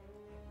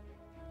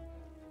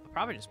 I'll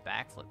probably just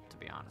backflip, to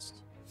be honest.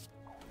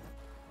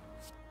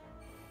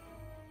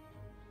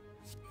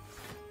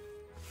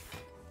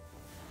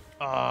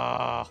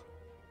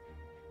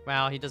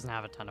 Well, he doesn't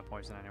have a ton of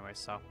poison anyway,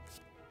 so.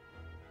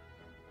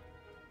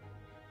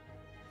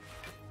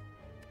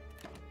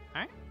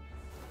 Alright.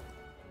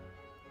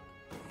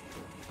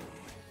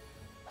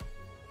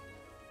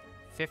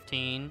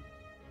 $15.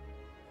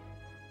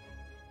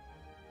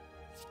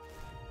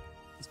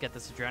 Let's get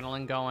this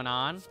adrenaline going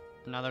on.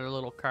 Another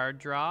little card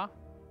draw.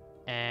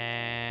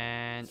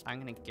 And I'm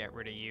gonna get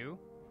rid of you.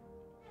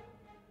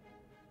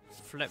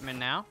 Flip me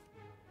now.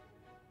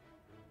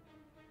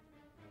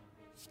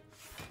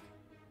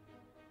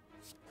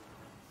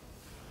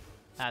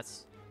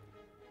 That's...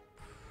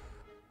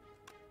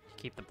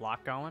 Keep the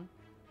block going.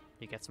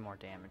 You get some more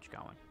damage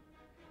going.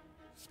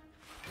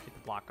 Keep the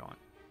block going.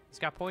 He's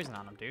got poison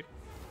on him, dude.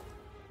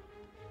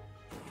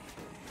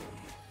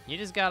 You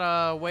just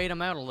gotta wait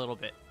him out a little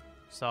bit.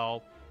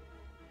 So,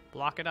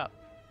 block it up.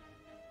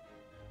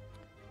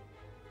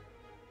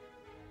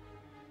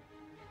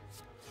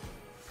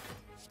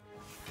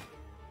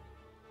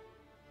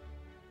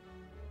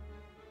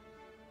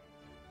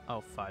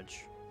 Oh,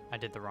 fudge. I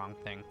did the wrong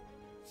thing.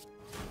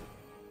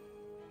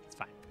 It's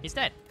fine. He's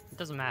dead. It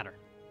doesn't matter.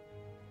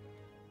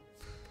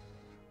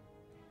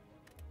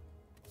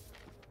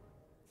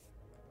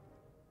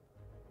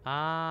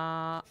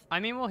 I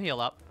mean, we'll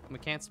heal up. We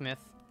can't smith.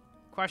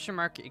 Question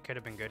mark, it could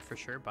have been good for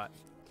sure, but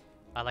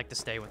I like to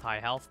stay with high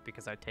health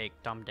because I take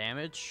dumb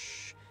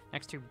damage.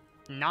 Next two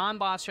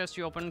non-boss chests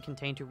you open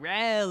contain 2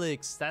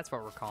 relics. That's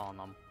what we're calling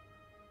them.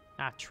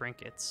 Not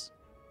trinkets.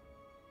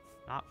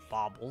 Not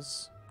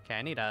baubles. Okay,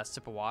 I need a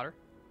sip of water.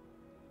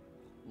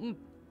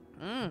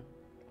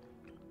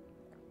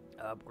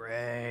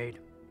 Upgrade.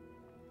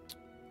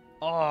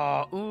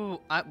 Oh, ooh.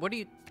 What do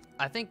you...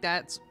 I think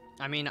that's...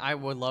 I mean, I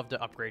would love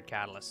to upgrade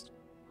Catalyst.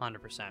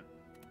 100%.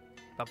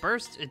 But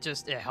Burst,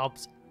 it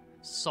helps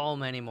so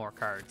many more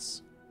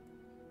cards.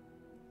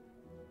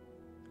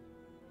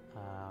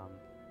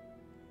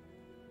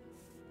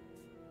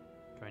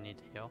 Do I need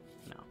to heal?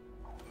 No.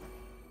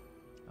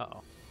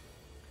 Uh-oh.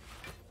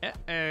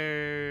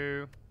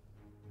 Uh-oh.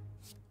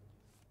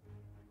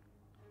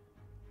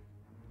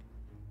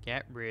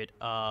 Get rid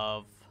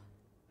of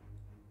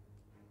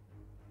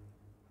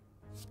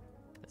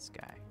this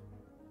guy.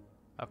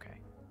 Okay.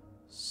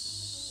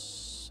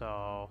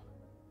 So...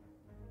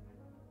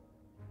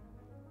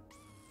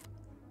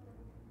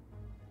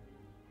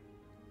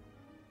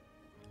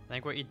 I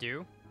think what you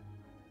do...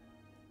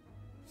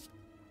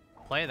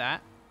 Play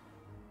that.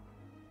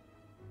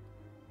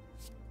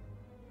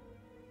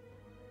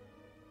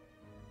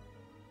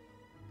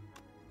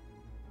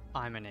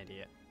 I'm an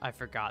idiot. I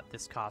forgot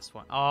this cost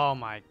 1. Oh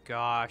my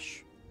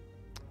gosh.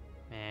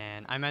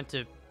 Man, I meant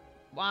to...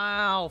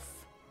 Wow.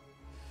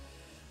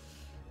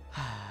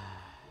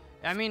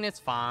 I mean, it's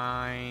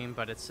fine,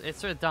 but it's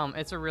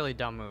a really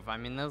dumb move. I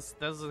mean, those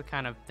are the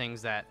kind of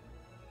things that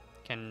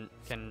can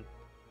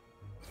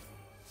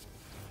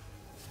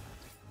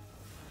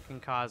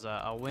cause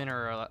a win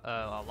or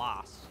a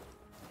loss.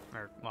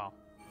 Or, well,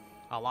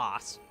 a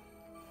loss.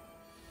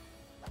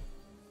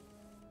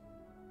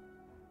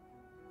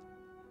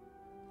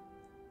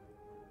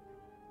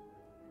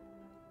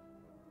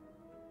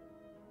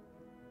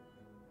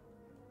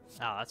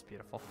 Oh, that's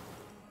beautiful.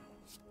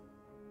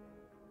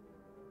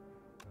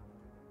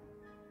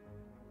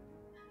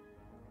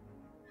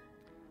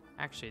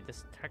 Actually,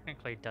 this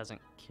technically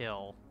doesn't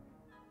kill.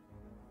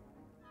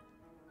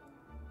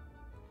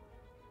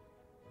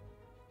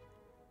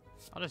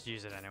 I'll just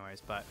use it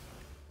anyways, but...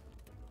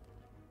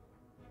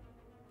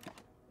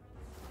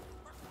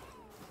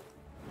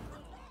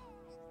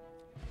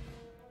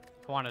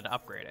 wanted to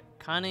upgrade it.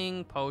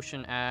 Cunning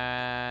potion,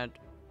 add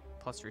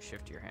 +3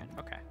 shift to your hand.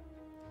 Okay.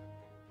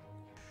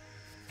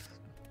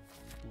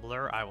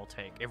 Blur I will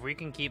take. If we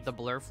can keep the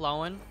blur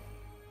flowing.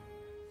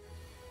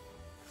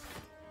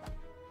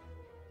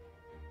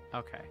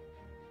 Okay.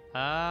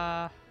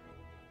 So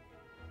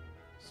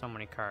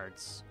many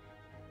cards.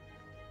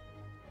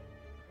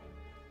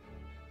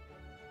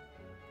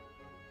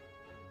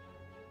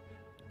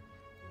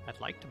 I'd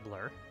like to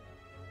blur.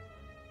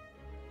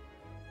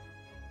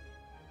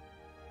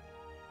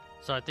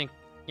 So I think,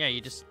 yeah, you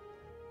just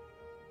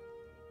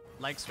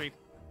leg sweep,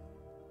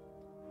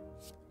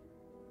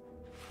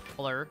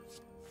 blur.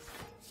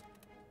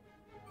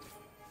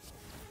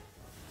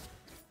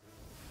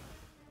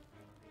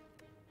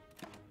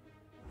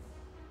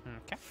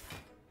 Okay.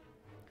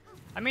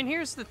 I mean,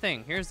 here's the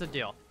thing. Here's the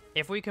deal.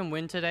 If we can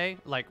win today,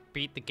 like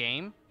beat the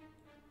game,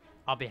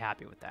 I'll be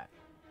happy with that.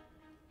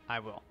 I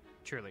will.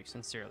 Truly,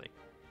 sincerely.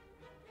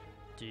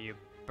 Do you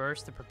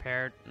burst the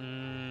prepared?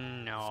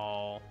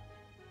 No.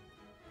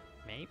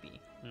 Maybe.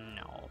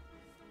 No.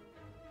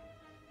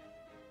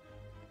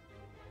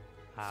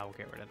 We'll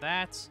get rid of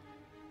that.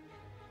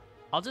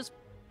 I'll just...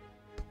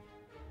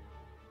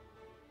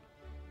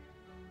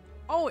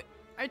 Oh,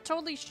 I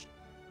totally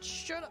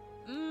should have...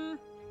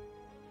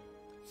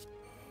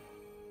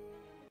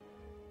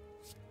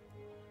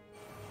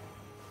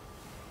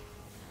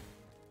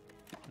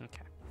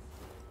 Okay.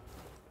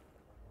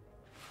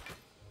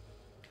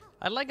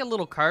 I'd like a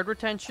little card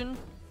retention.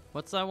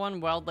 What's that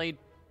one? Well-laid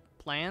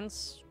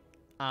plans?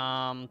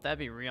 That'd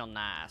be real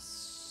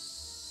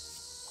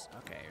nice.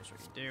 Okay, here's what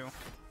you do.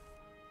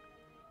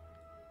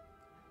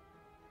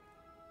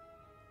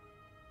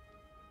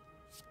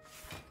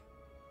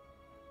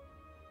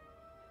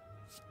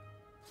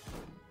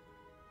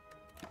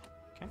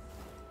 Okay.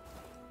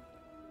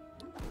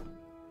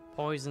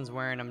 Poison's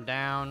wearing him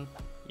down.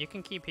 You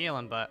can keep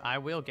healing, but I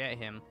will get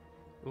him.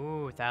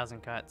 Ooh,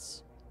 1,000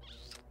 cuts.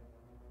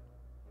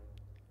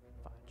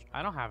 Fudge.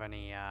 I don't have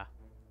any,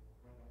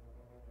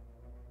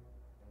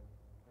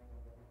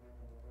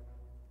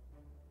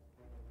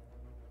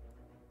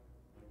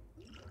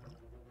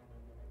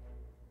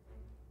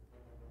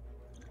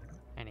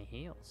 any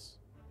heals.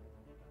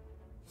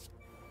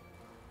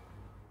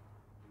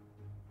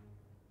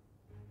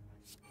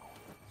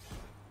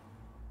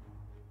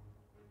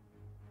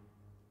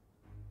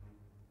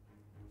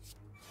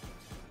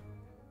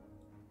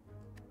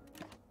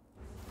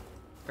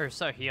 Or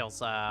so heals,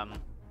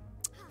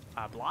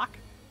 block.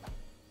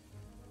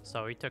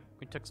 So we took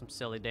some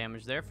silly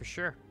damage there for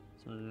sure.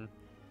 Some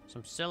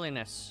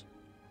silliness.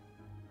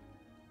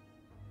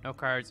 No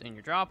cards in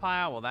your draw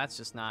pile. Well,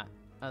 that's not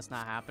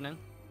happening.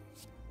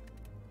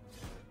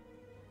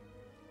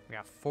 We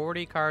got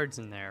 40 cards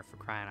in there, for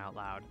crying out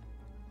loud.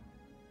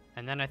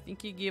 And then I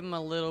think you give them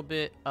a little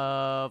bit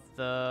of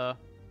the...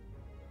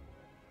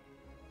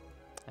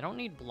 I don't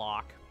need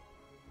block.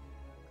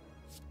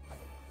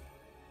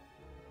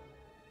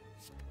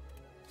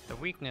 The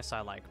weakness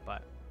I like,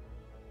 but...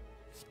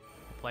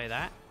 play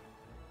that.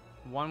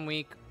 1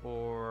 week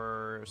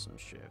or some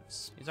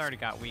shivs. He's already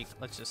got weak.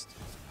 Let's just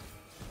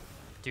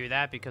do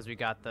that because we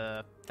got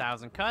the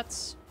 1,000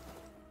 cuts.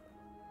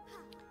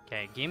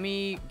 Okay, give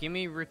me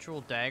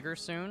ritual dagger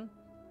soon.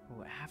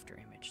 Ooh, after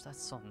image.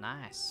 That's so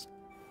nice.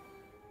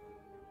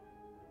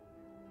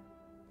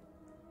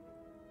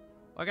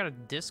 Oh, I gotta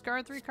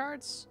discard 3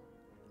 cards?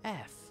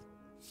 F.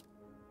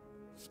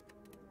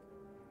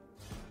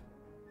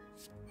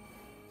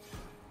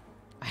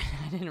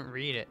 I didn't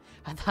read it.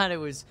 I thought it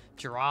was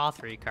draw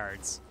 3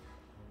 cards.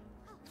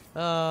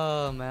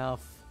 Oh,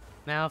 MALF.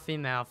 Malfy,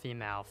 Malfy,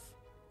 Malf.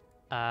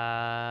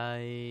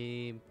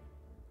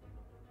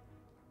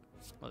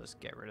 We'll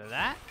just get rid of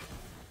that.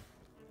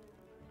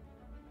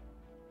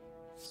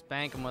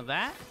 Spank him with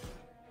that.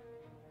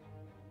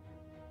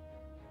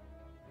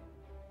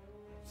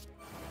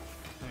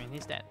 I mean,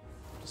 he's dead.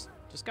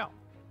 Just go.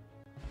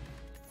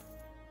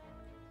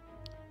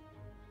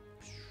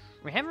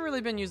 We haven't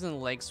really been using the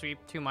leg sweep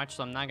too much,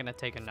 so I'm not gonna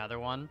take another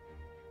one.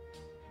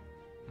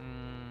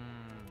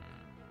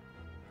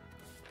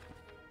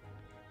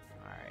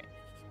 Alright.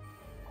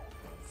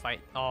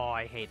 Fight. Oh,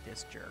 I hate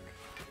this jerk.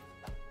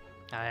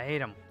 I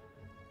hate him.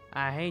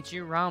 I hate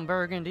you, Ron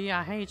Burgundy.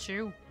 I hate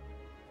you.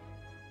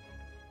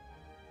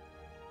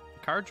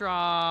 Card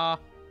draw. I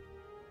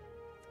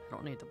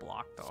don't need the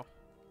block, though.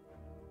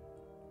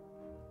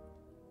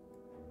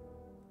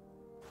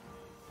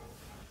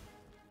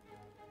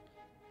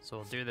 So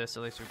we'll do this.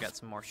 At least we've got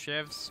some more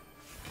shivs.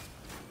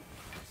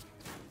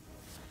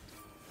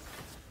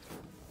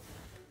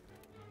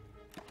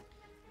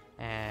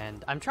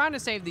 And I'm trying to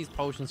save these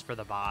potions for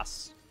the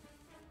boss.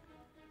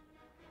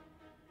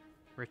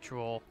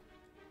 Ritual.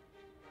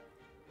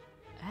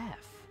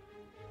 F.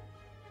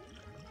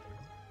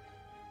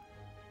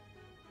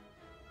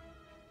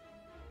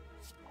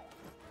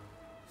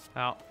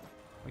 Well,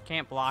 we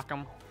can't block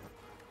them.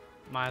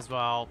 Might as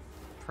well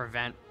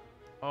prevent.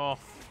 Oh,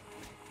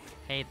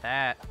 hate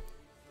that.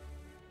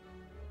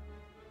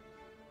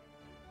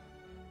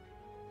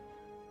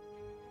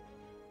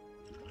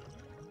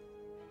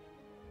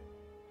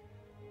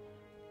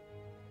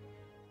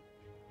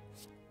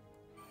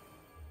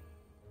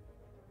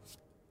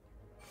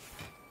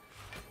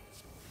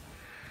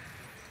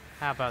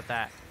 How about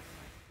that?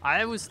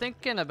 I was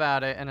thinking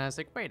about it, and I was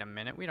like, wait a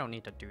minute, we don't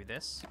need to do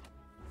this.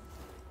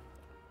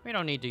 We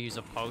don't need to use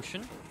a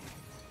potion.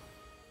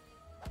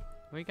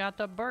 We got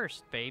the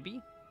burst,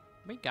 baby.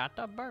 We got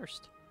the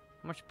burst.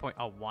 How much point?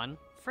 Oh, 1?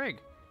 Frig.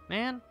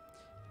 Man.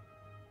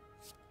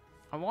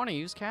 I want to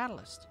use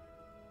Catalyst.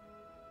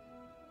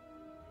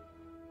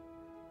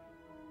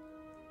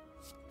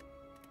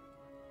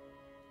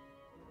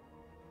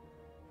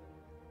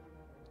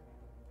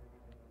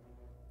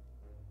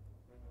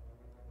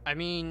 I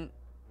mean,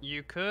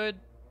 you could...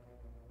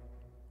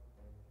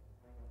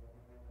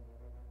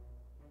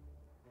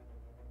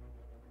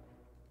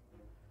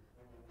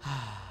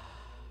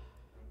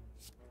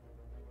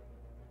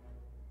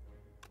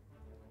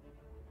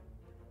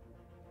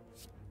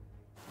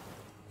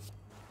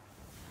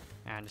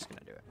 I'm just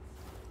gonna do it.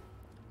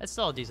 It's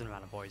still a decent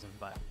amount of poison,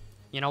 but...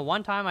 You know,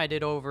 one time I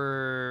did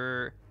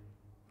over...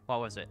 What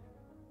was it?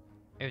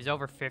 It was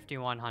over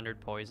 5,100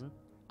 poison.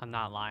 I'm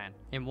not lying.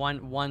 In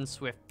one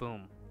swift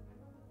boom.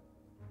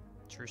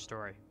 True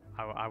story.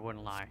 I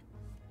wouldn't lie.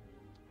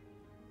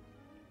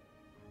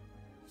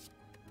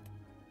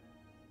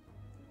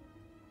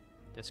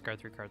 Discard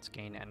 3 cards,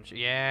 gain energy.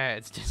 Yeah,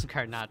 it's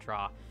discard, not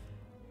draw.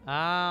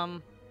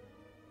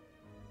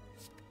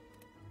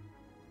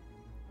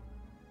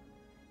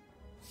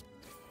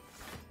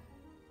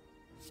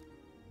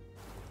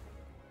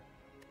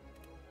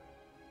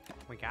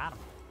 We got him.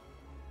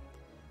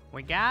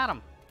 We got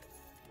him.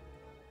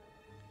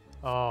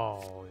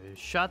 Oh,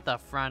 shut the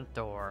front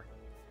door.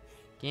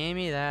 Give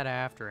me that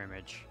after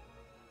image.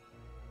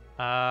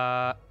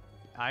 I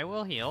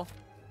will heal.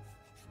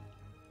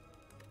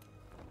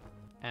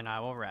 And I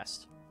will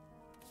rest.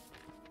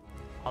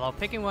 Although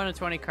picking 1 of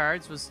 20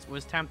 cards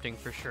was tempting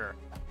for sure.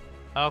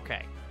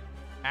 Okay.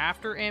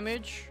 After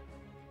image,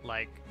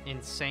 like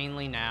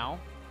insanely now.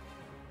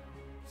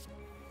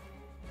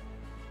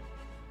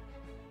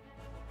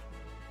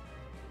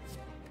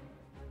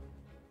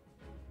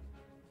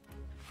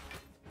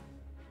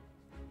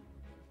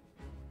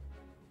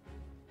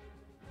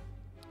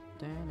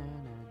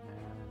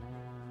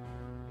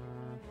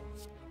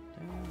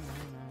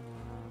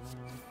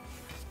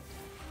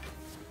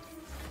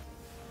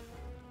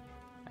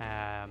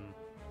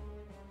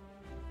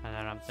 And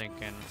then I'm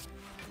thinking,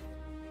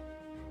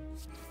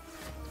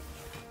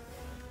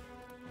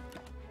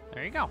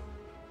 there you go.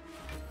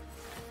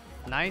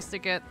 Nice to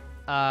get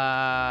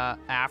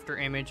after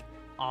image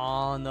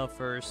on the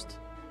first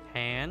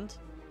hand.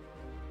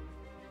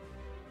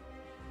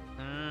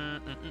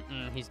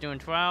 He's doing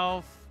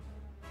 12.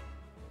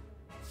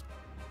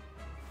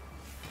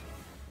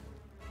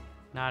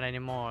 Not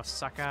anymore,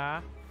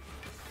 sucker.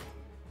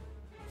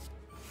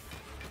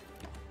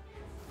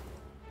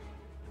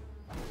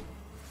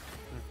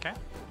 Okay.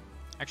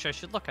 Actually, I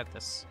should look at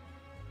this.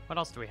 What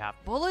else do we have?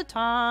 Bullet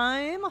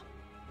time!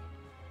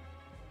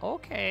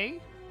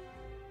 Okay.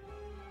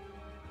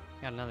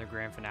 Got another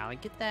grand finale.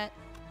 Get that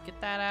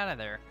out of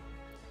there.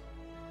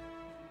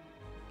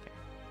 Okay.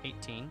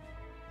 18.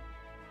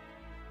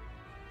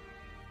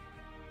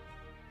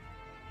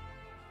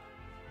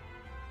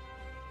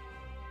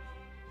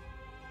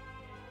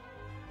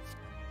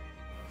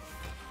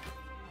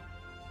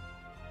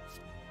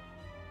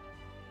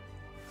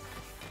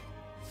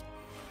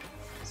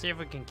 See if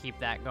we can keep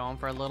that going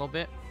for a little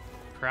bit.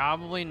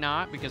 Probably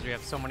not, because we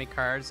have so many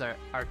cards. Our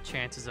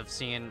chances of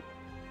seeing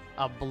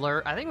a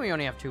blur... I think we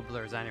only have 2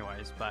 blurs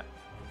anyways, but...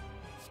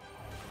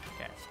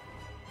 Okay.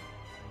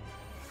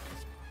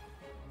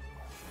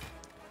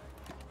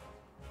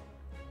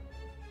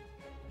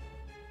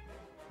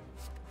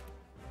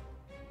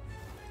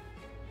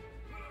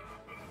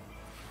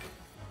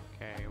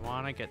 Okay,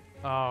 want to get...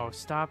 Oh,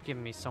 stop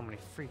giving me so many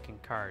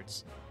freaking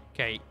cards.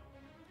 Okay.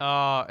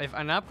 If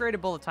an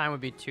upgraded bullet time would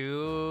be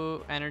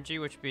 2 energy,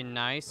 which would be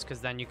nice, because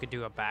then you could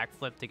do a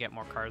backflip to get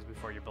more cards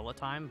before your bullet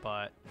time,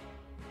 but...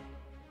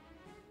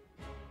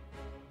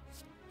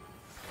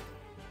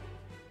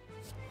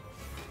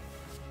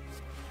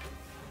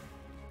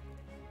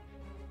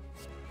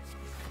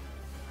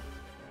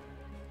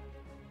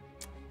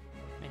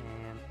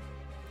 Man.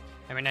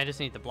 I mean, I just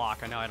need the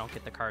block. I know I don't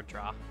get the card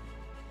draw.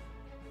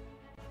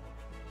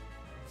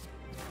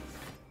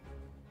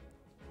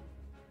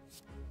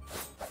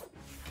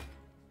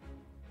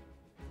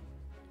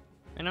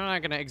 And I'm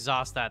not gonna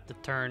exhaust that to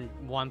turn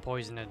 1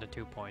 poison into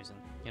 2 poison.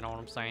 You know what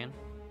I'm saying?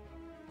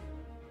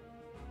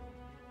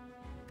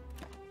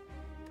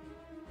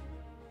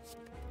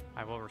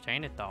 I will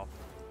retain it though.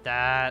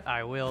 That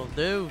I will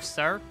do,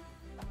 sir.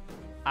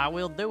 I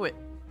will do it.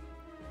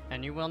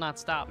 And you will not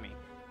stop me.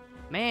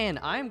 Man,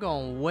 I'm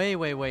going way,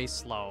 way, way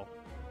slow.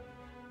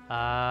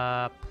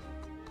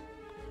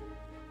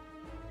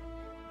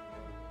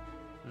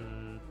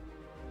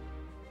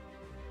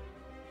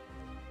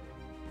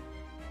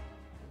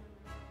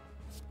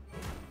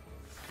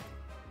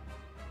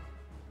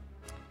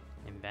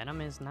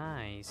 Venom is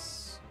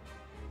nice.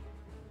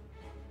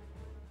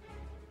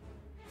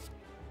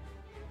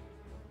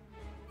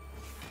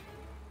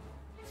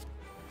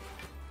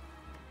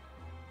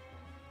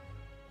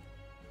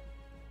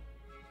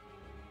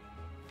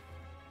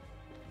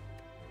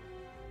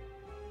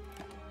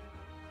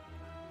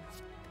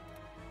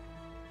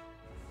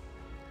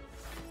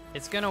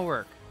 It's gonna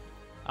work.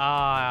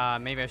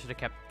 Maybe I should have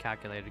kept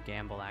calculated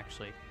gamble,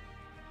 actually.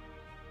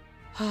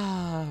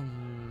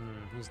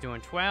 He's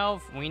doing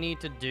 12. We need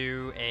to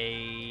do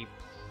a...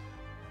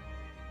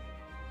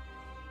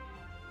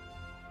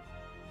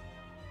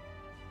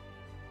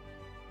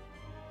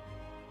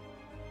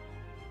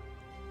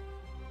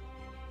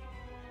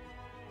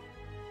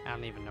 I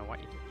don't even know what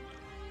you do.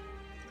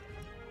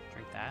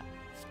 Drink that.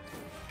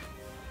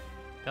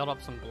 Build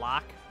up some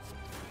block.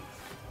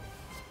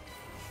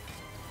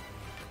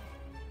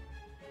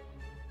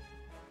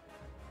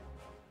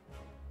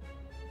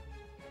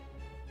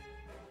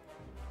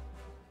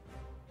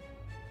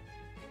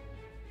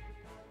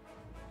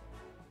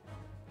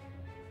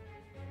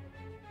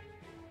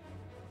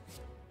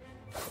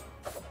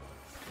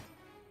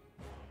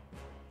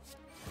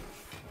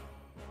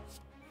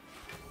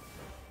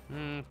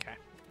 Okay.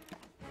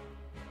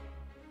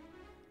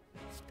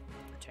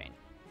 Retain.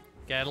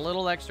 Get a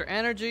little extra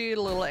energy, a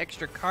little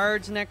extra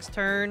cards next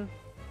turn.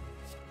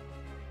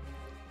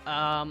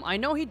 I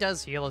know he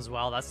does heal as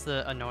well. That's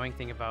the annoying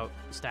thing about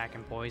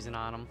stacking poison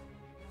on him.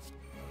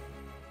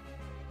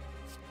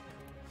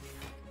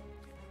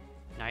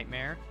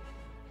 Nightmare.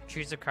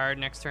 Choose a card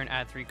next turn,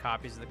 add 3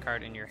 copies of the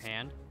card in your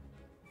hand.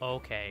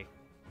 Okay.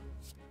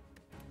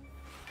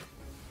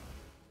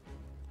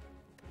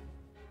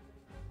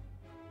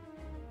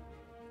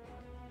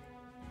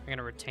 We're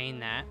gonna retain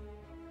that,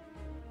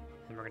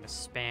 and we're gonna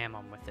spam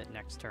them with it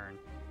next turn.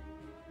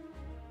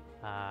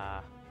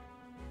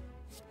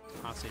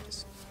 Honestly,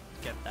 just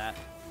get that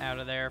out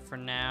of there for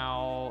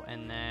now,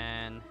 and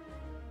then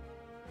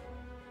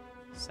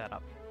set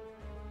up.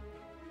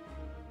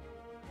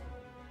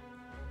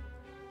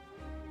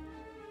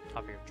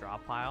 Top of your draw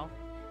pile.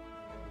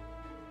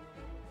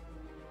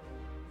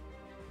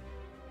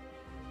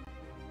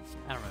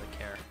 I don't really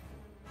care.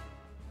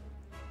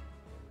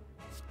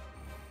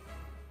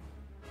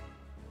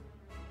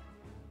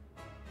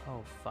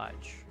 Oh,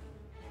 fudge.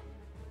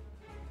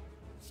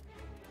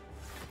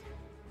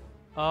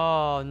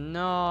 Oh,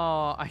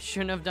 no. I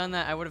shouldn't have done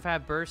that. I would have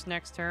had burst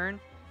next turn.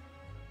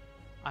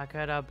 I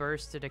could have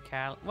bursted a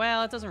cat.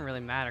 Well, it doesn't really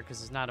matter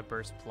because it's not a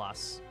burst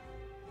plus.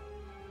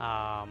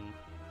 Alright.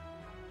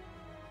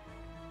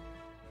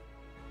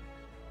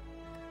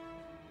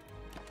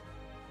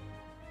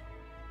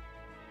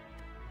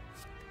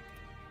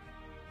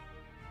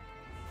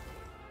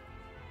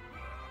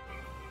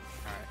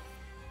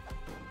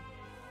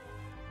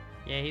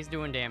 Yeah, he's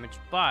doing damage,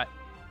 but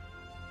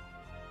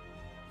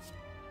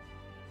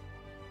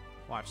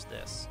watch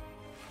this.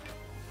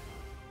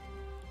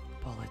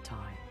 Bullet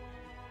time.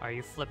 Are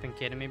you flipping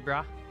kidding me,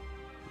 bruh?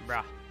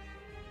 Bruh.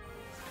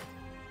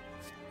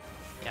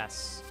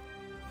 Yes.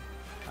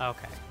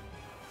 Okay.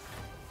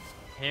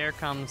 Here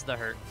comes the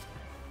hurt.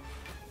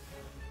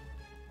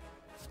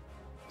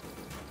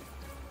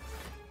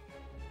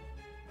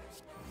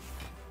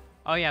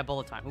 Oh yeah,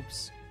 bullet time.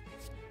 Oops.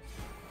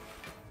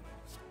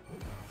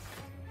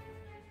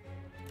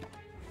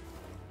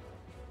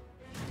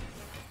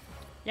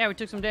 Yeah, we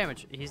took some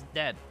damage. He's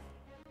dead.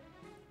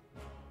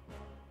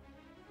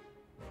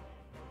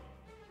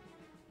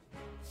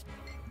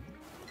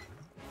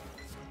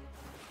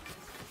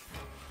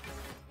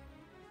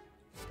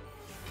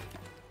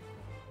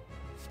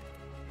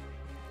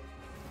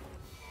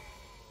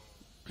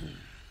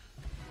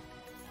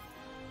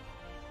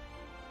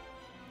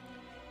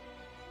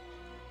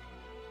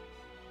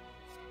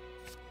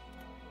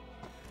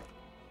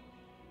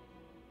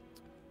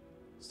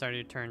 Start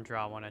your turn,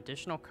 draw 1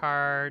 additional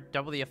card.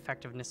 Double the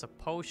effectiveness of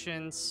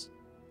potions.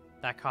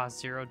 That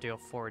costs 0, deal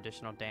 4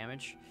 additional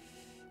damage.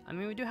 I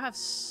mean, we do have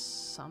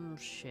some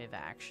shiv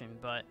action,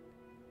 but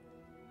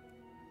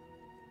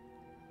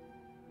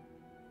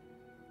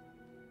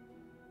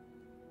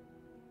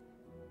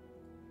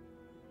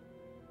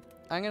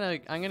I'm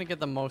gonna get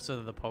the most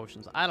of the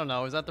potions. I don't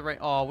know. Is that the right?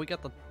 Oh, we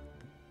got the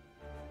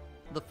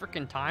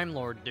freaking Time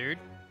Lord, dude.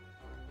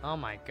 Oh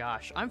my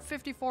gosh, I'm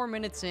 54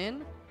 minutes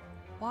in.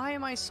 Why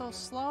am I so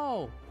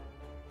slow?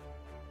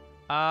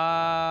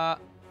 Oh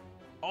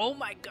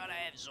my god,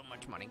 I have so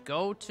much money.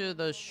 Go to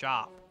the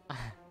shop.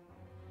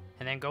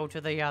 And then go to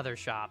the other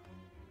shop.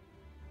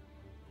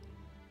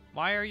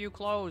 Why are you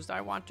closed? I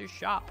want to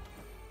shop.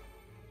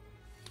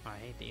 I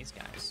hate these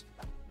guys.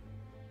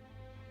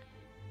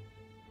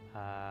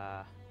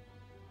 I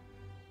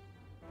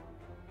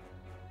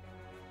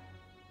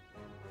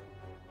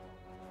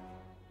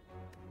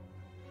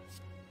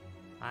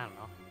don't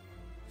know.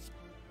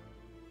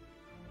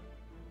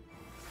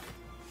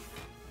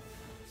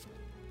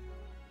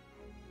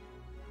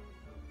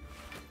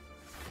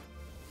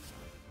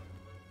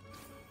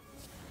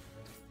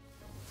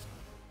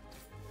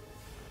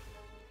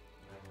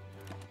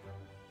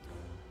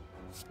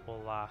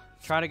 We'll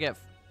try to get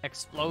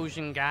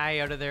Explosion Guy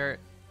out of there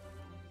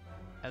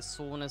as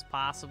soon as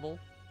possible.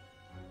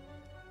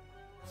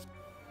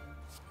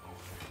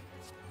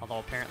 Although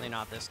apparently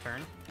not this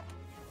turn.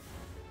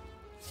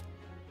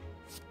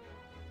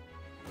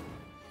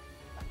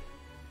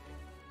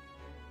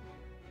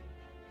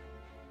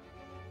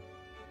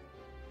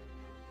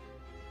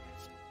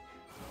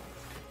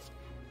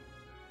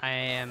 I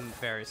am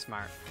very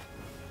smart.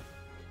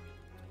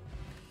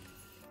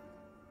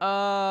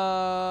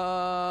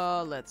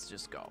 Let's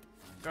just go.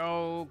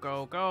 Go,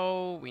 go,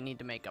 go. We need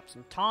to make up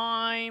some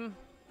time.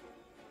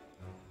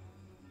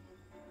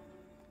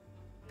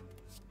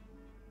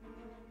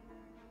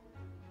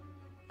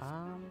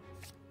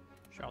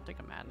 Sure, I'll take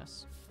a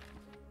madness.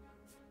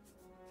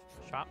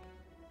 Shop.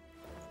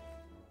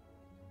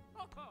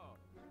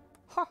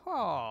 Ha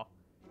ha!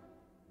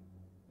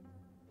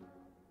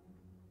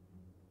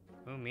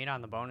 Ooh, meat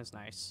on the bone is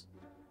nice.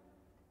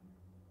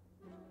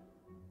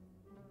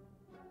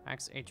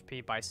 Max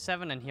HP by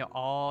 7 and heal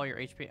all your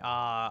HP.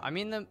 I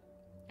mean,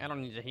 I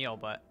don't need to heal,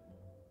 but...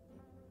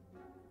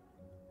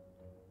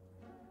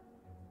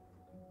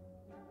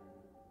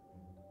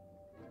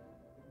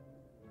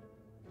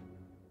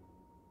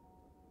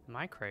 Am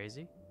I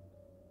crazy?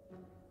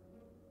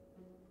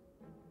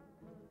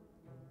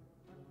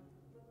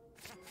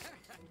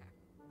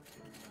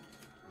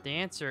 The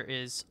answer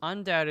is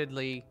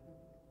undoubtedly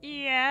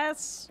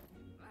yes.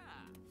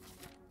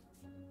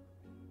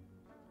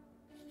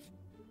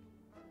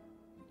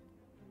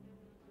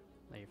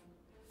 Leave.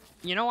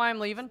 You know why I'm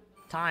leaving?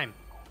 Time.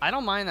 I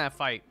don't mind that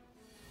fight.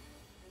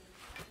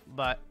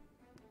 But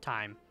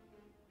time.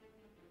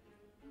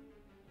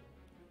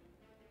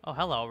 Oh,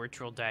 hello,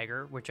 Ritual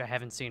Dagger, which I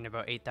haven't seen in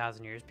about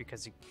 8,000 years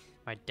because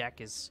my deck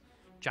is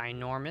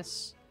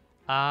ginormous.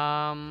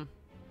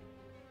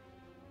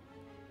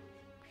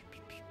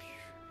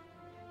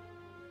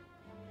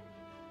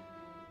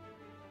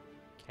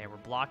 Okay, we're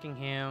blocking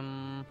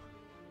him.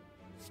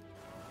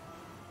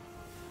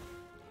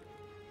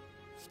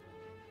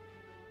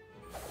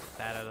 Get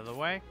that out of the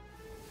way.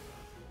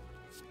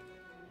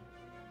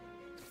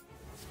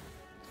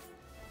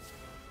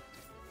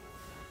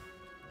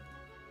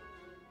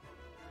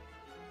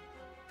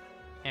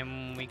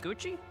 And we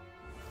Gucci?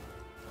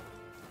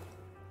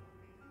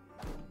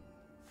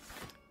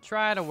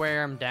 Try to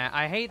wear him down.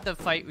 I hate the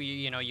fight where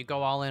you know, you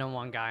go all in on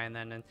one guy and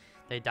then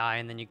they die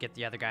and then you get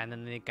the other guy and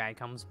then the guy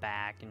comes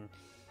back and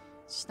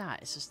it's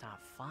just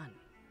not fun.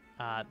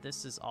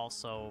 This is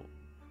also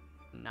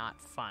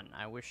not fun.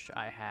 I wish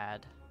I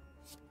had...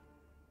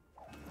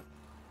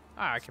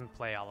 I can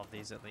play all of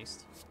these at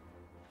least.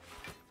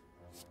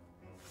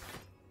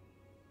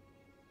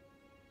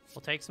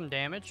 We'll take some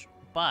damage,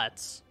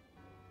 but...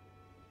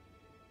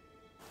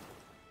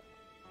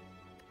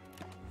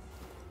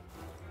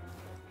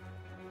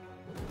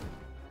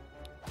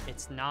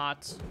 it's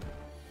not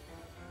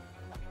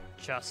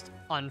just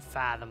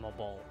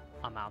unfathomable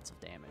amounts of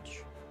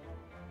damage.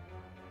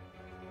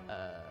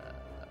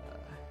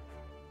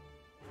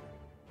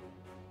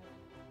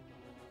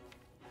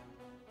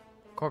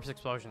 Corpse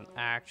explosion.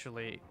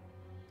 Actually,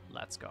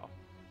 let's go.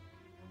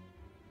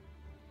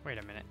 Wait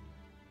a minute.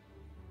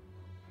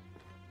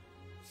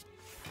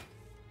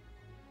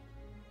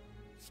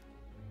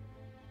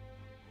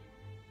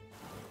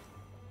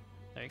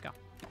 There you go.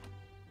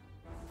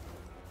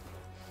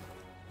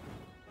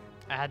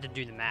 I had to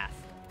do the math.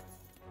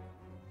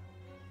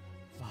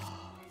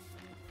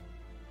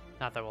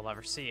 Not that we'll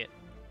ever see it.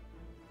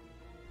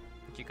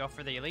 Did you go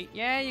for the elite?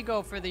 Yeah, you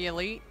go for the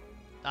elite.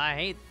 I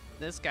hate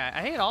this guy.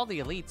 I hate all the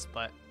elites,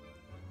 but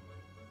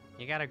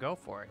you gotta go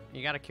for it.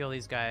 You gotta kill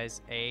these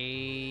guys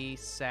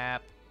ASAP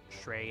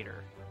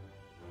Schrader.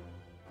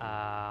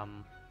 I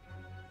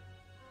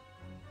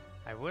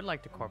would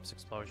like the corpse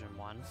explosion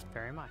one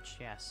very much,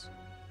 yes.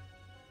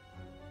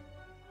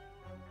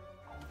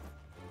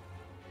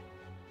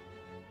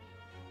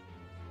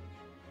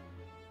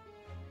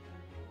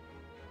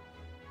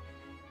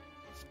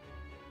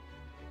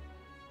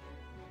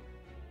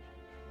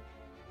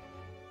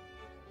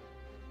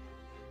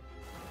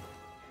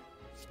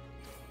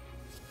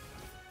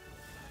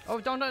 Oh,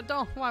 don't.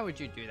 Why would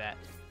you do that?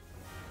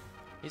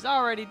 He's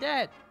already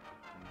dead.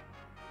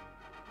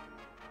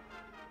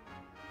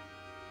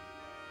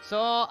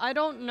 So, I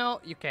don't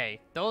know. Okay,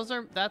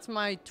 that's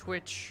my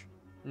Twitch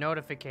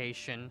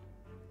notification.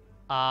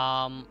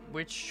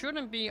 Which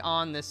shouldn't be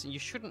on this. You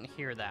shouldn't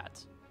hear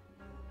that.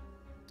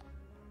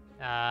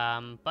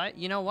 But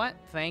you know what?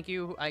 Thank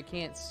you. I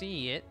can't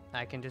see it.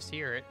 I can just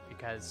hear it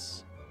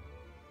because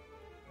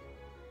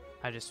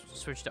I just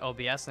switched to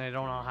OBS and I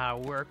don't know how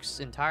it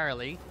works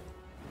entirely.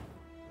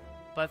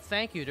 But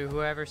thank you to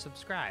whoever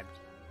subscribed.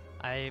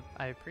 I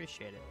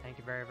appreciate it. Thank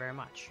you very, very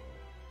much.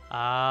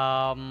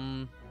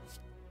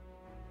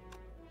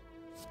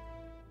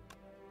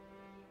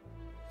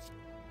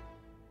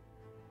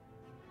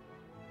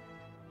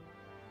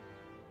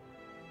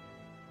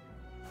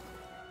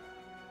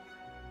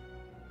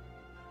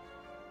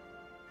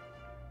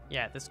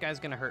 Yeah, this guy's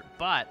gonna hurt,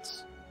 but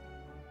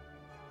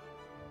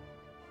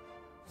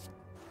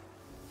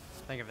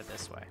think of it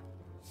this way.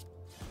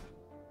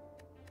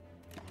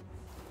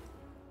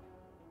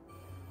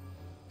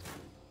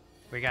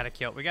 We gotta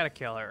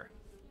kill her.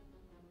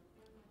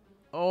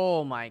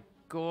 Oh my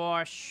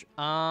gosh.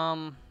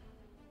 4.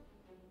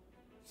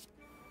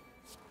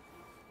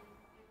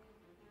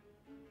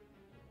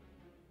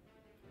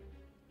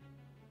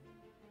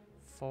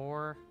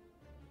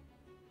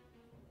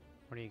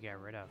 What do you get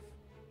rid of?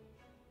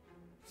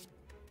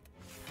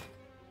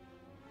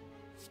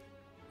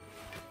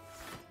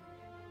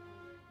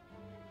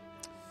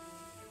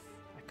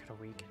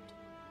 a weekend.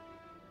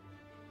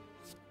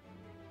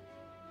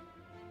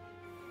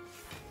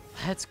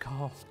 Let's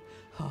go.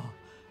 Oh,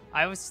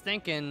 I was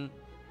thinking...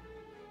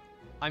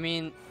 I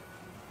mean...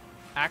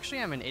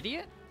 Actually, I'm an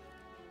idiot.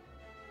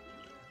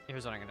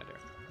 Here's what I'm gonna do.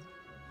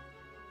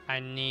 I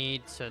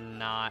need to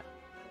not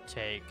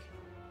take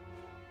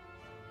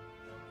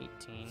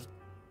 18.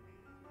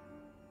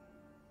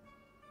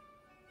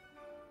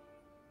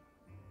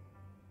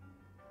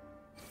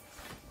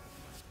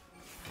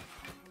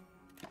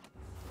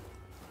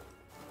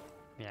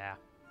 Yeah.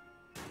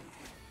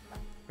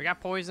 We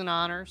got poison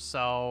on her,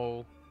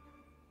 so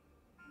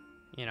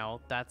you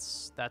know,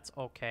 that's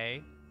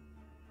okay.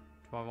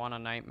 Do I want a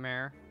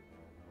nightmare?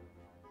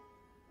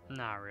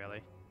 Not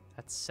really.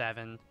 That's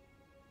 7.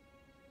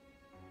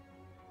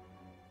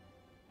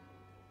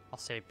 I'll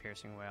save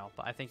Piercing Wail,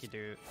 but I think you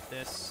do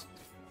this.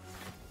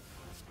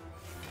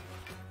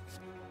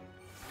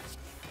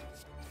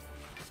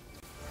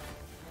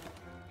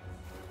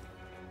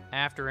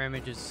 After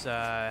Image is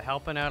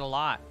helping out a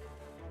lot.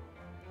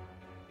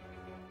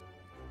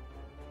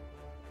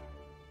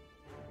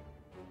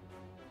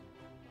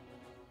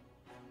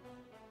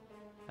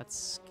 That's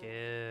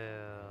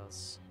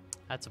skills.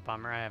 That's a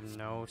bummer. I have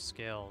no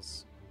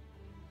skills.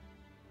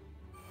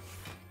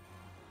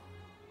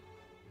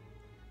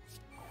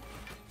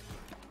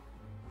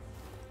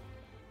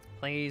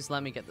 Please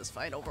let me get this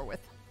fight over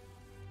with.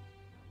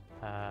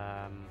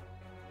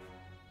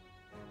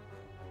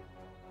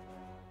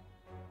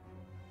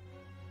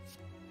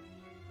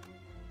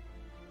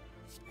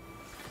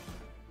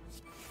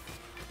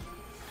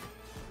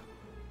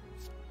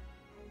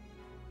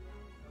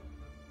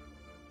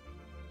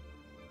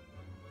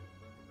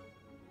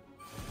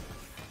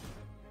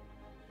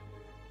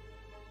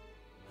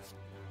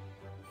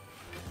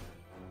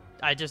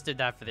 I just did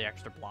that for the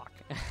extra block.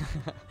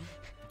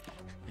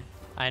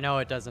 I know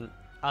it doesn't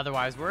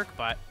otherwise work,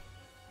 but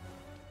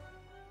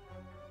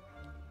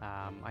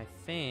I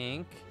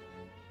think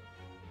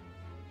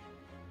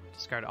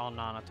discard all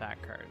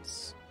non-attack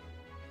cards.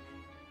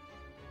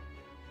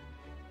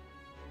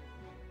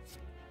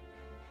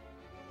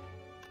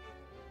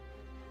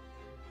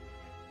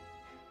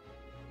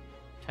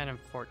 Ten and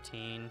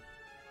 14.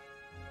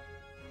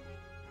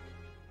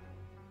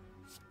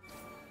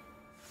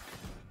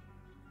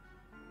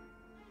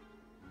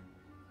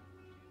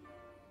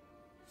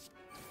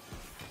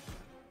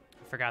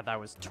 Forgot that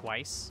was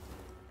twice.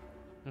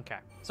 Okay,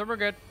 so we're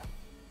good.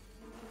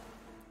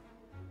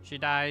 She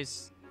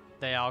dies,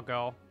 they all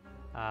go.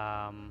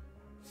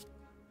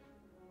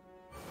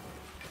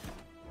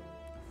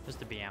 Just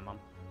to BM them.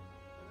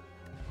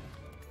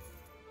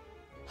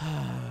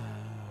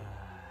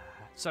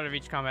 Start of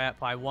each combat,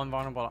 apply 1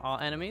 vulnerable to all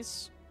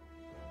enemies.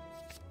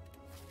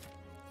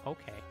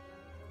 Okay.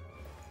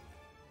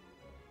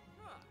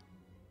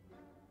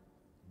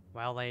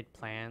 Well-laid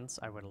plans,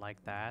 I would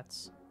like that.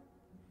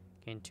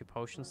 Gain 2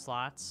 potion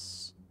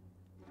slots.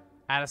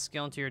 Add a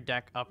skill into your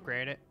deck,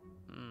 upgrade it.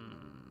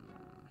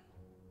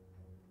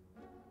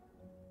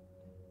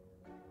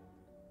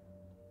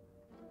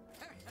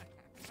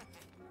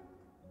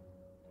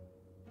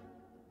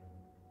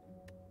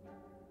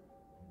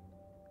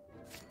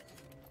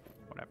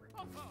 Whatever.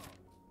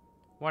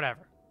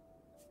 Whatever.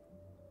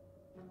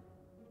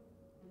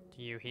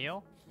 Do you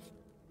heal?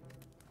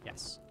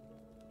 Yes.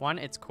 1,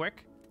 it's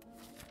quick.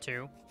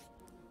 2,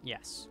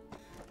 yes.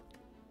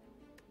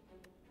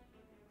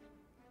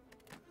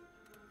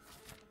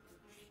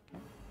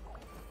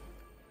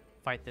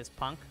 Fight this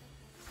punk.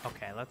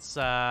 Okay, let's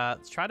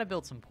try to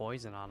build some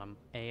poison on him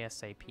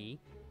ASAP.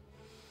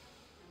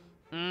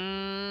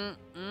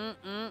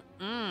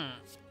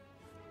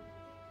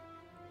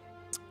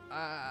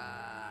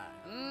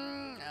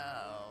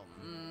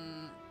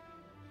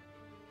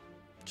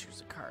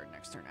 Choose a card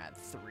next turn, add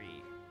 3.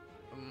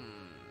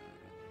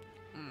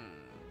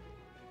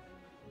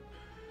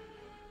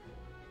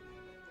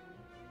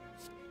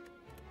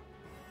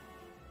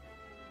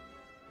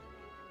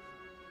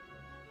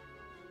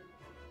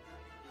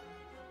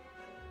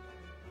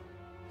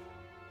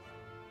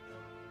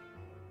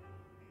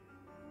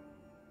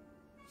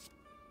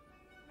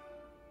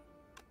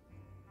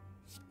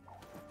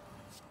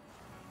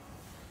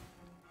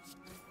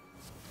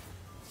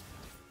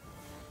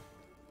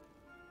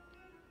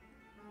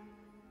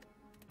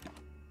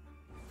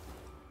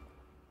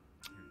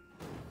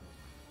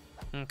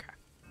 Okay.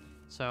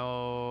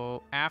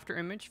 So, after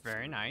image,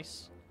 very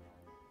nice.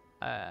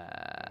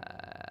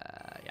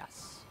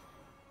 Yes.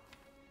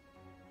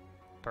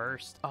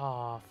 Burst.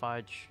 Oh,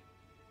 fudge.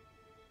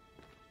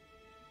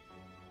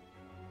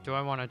 Do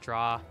I want to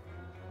draw?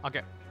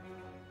 Okay.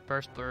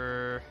 Burst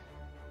blur.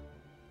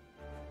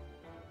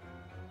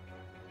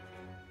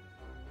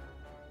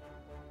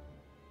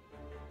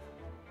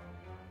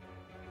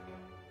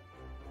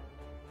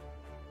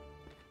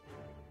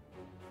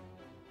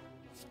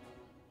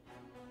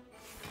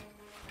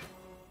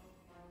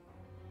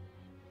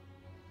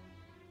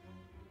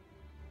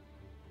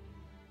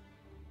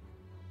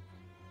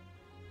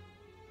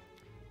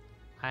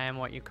 I am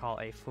what you call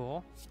a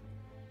fool.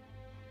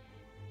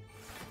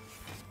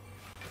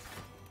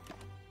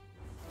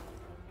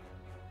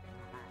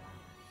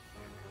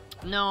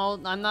 No,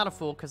 I'm not a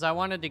fool, because I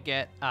wanted to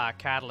get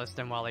Catalyst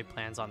and Wally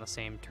plans on the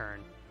same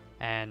turn.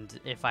 And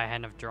if I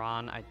hadn't have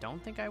drawn, I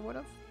don't think I would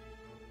have.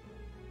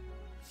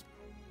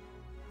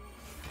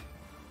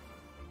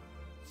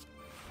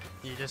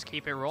 You just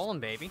keep it rolling,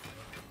 baby.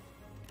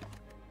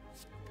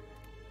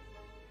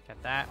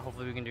 Get that.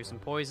 Hopefully we can do some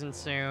poison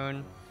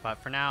soon. But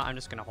for now, I'm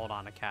just going to hold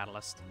on to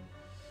Catalyst.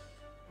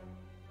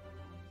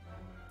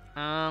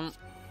 That's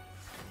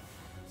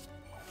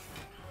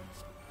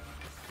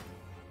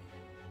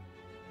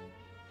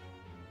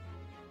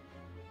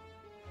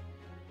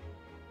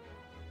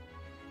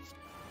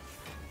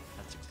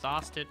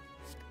exhausted.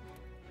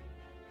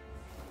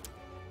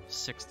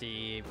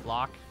 60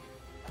 block.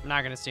 I'm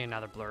not going to see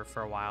another blur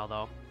for a while,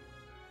 though.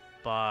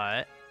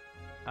 But,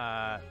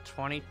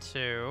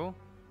 22.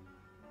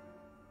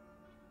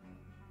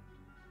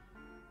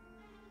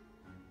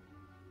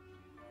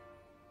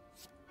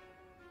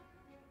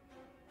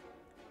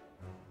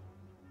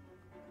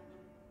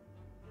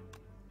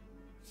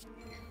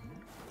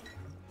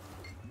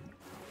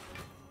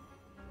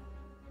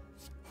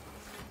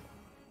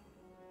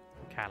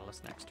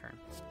 Catalyst next turn.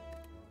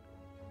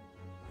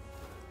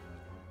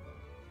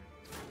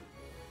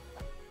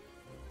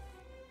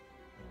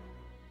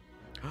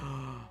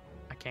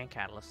 I can't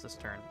Catalyst this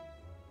turn.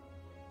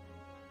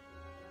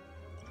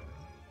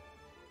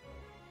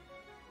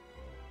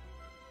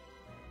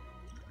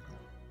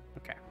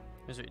 Okay,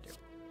 here's what you do.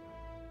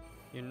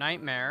 You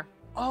Nightmare.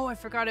 Oh, I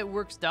forgot it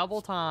works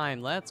double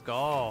time. Let's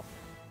go.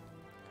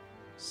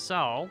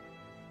 So,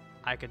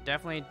 I could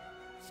definitely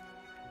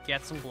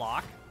get some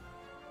block.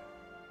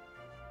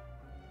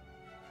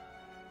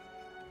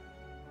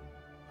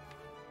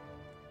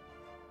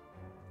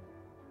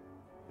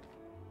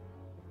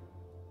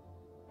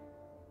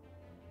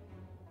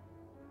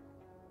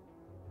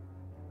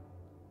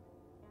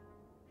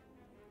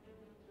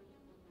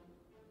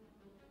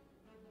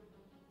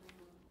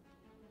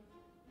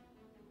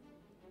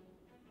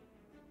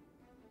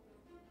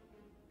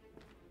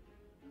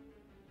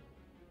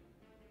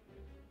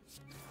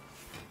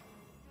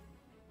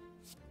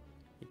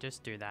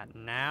 Just do that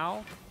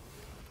now.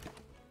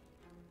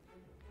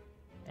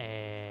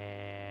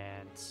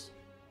 And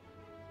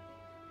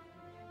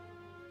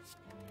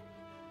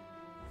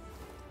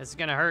this is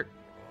gonna hurt.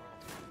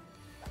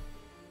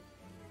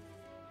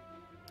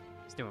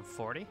 He's doing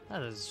 40.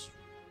 That is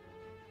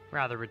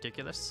rather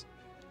ridiculous.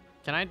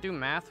 Can I do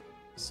math?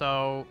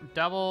 So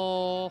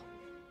double,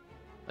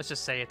 let's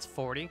just say it's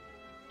 40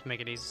 to make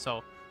it easy.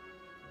 So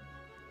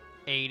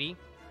 80,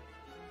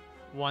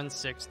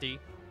 160,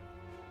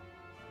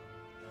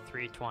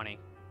 320.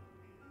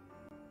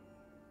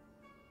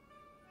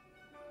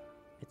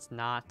 It's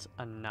not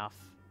enough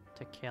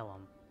to kill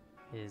him,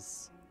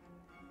 is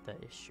the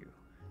issue.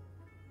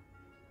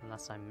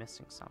 Unless I'm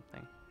missing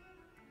something.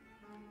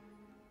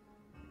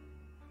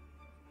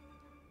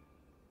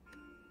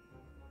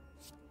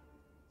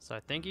 So I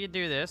think you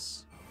do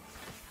this.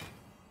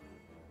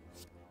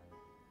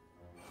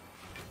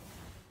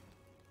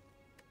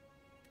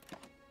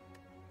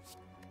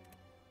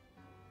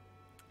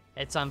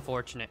 It's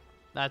unfortunate.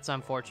 That's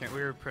unfortunate.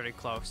 We were pretty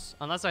close.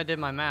 Unless I did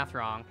my math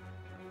wrong.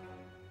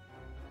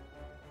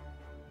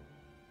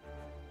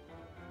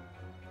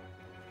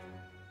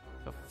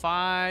 So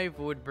 5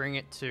 would bring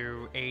it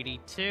to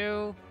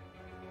 82.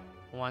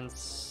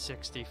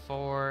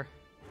 164.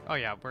 Oh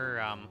yeah, we're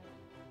I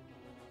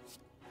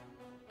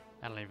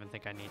don't even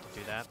think I need to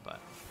do that,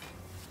 but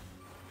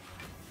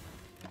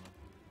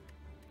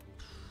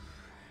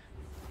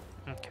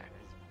okay.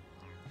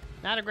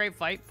 Not a great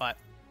fight, but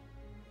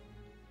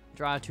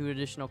draw 2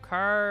 additional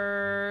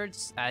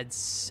cards. Adds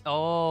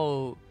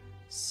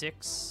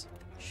 6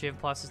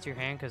 Shiv pluses to your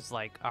hand because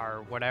like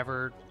our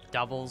whatever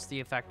doubles the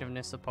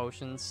effectiveness of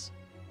potions.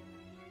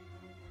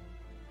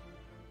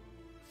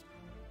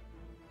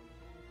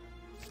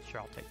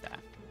 Sure, I'll take that.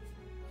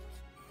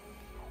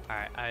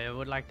 Alright, I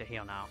would like to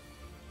heal now.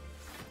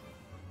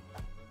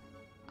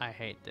 I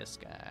hate this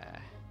guy.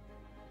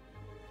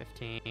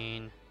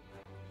 15.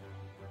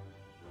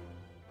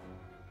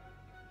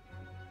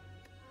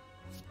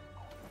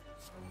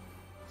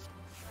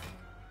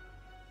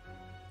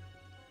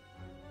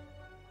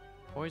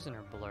 Poison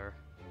or blur?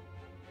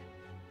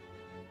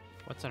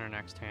 What's in our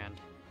next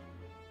hand?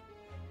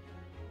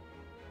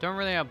 Don't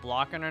really have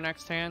block in our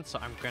next hand, so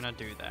I'm gonna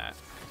do that.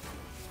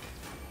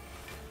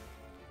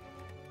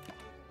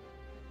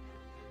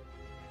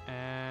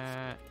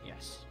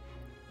 Yes.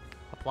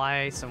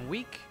 Apply some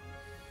weak.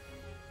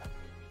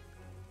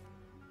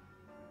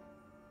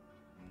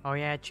 Oh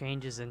yeah, it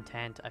changes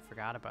intent. I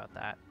forgot about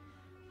that.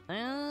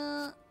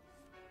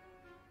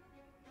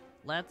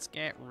 Let's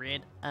get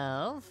rid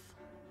of...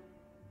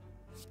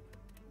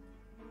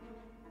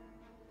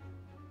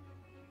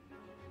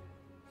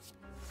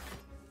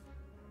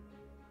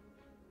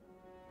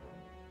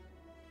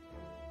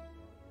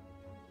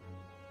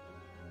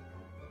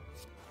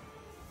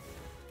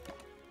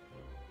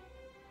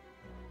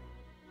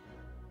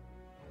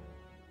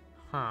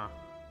 Huh.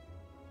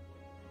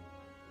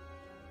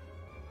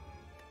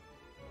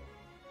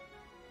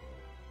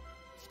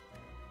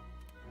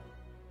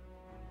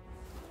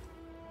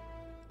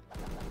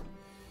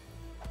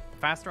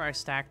 faster I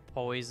stack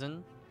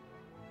poison,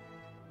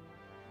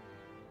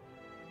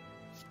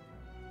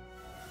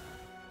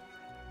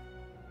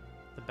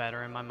 the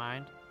better in my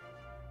mind.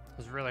 I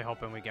was really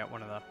hoping we get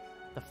one of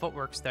the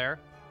footworks there.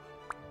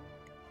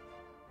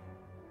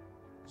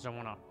 Because I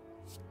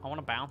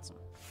wanna bounce him.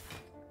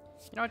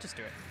 You know what, just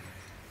do it.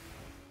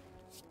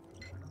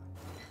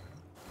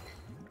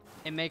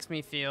 It makes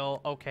me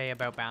feel okay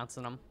about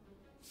bouncing them.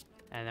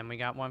 And then we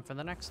got one for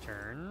the next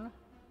turn.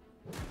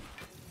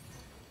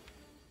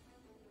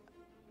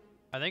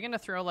 Are they gonna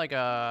throw like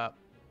a...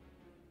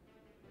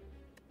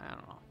 I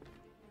don't know.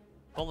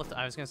 Bullet,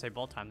 I was gonna say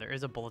bullet time. There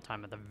is a bullet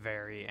time at the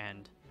very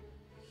end.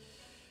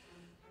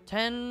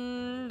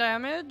 10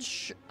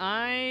 damage.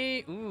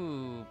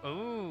 Ooh.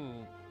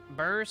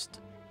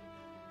 Burst.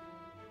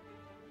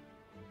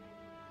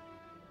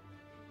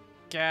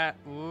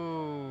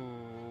 Ooh.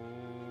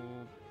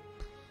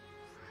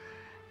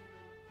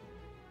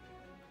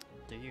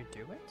 Do you do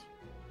it?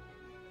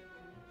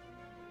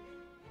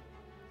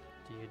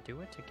 Do you do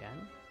it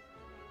again?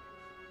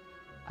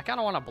 I kind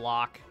of want to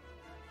block.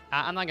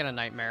 I'm not going to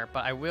Nightmare,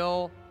 but I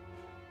will.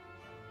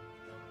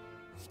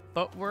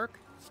 Footwork.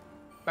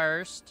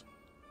 Burst.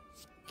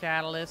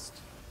 Catalyst.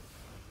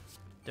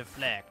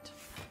 Deflect.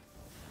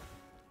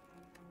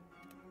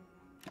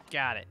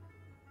 Got it.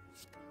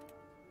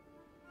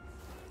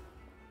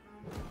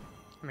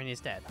 I mean,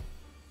 he's dead.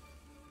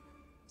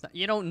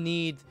 You don't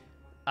need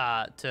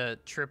to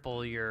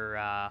triple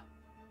your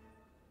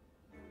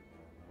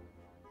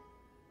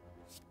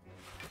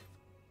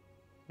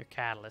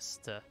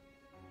catalyst to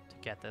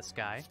get this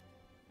guy.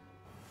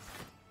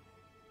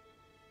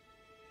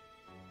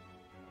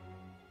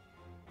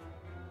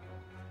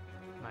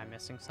 Am I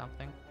missing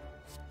something?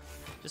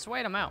 Just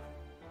wait him out.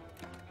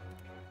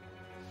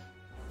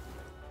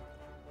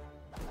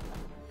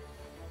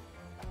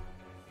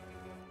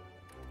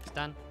 It's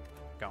done.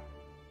 Go.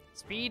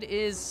 Speed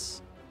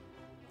is...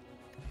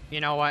 You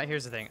know what?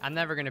 Here's the thing. I'm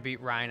never going to beat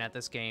Ryan at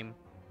this game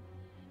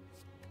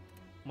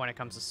when it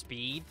comes to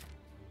speed.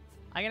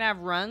 I can have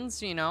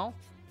runs, you know,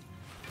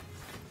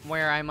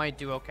 where I might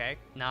do okay.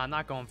 No, I'm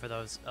not going for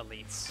those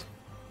elites.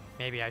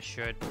 Maybe I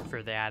should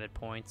for the added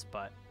points,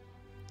 but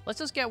let's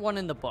just get one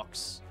in the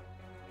books.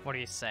 What do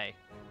you say?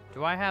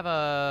 Do I have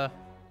a...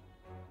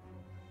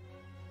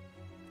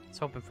 I was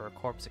hoping for a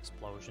corpse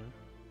explosion.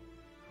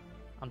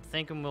 I'm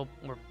thinking we'll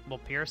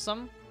pierce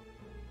them.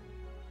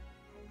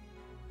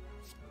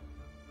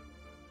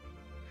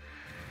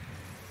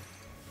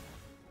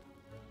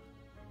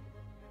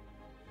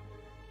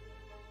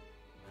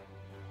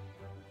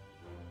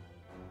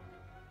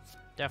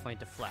 Definitely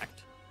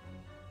deflect.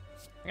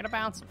 I'm gonna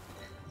bounce him.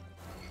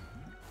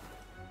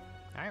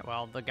 Alright,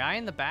 well, the guy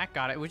in the back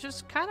got it, which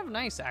is kind of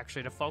nice,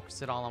 actually, to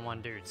focus it all on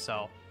one dude.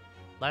 So,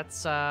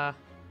 let's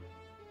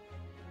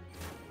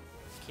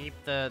keep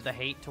the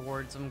hate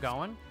towards him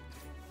going.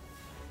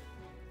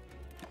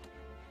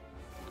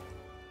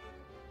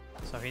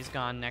 So he's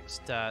gone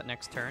next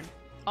turn.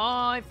 Oh,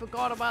 I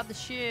forgot about the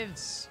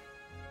shivs.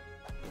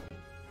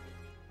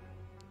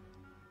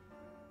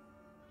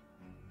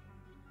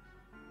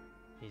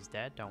 He's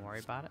dead. Don't worry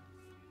about it.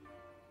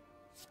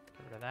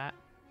 Get rid of that.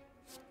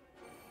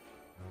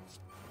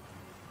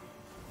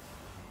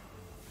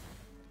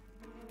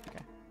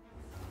 Okay.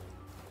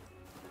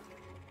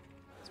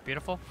 It's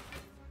beautiful.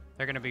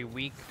 They're gonna be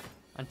weak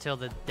until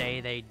the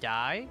day they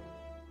die.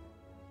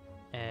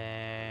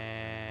 And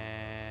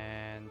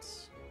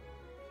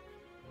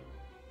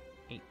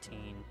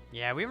 18.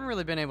 Yeah, we haven't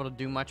really been able to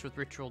do much with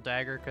Ritual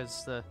Dagger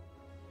because the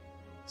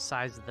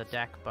size of the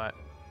deck, but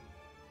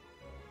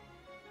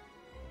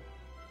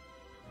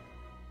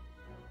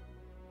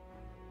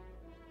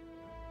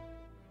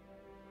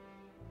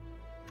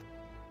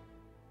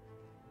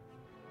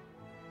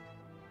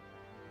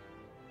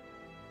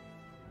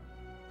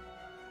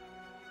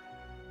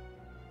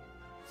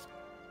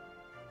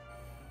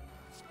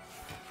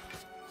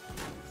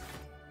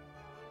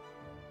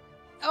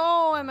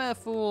I'm a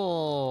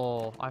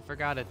fool. I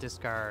forgot it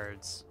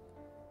discards.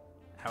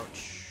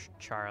 Ouch,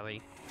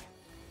 Charlie.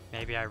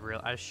 Maybe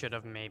I should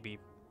have maybe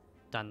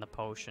done the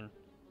potion.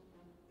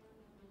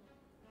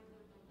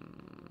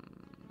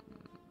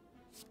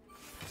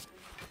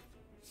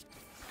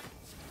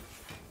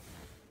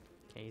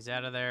 Okay, he's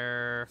out of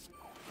there.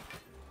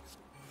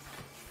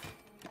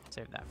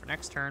 Save that for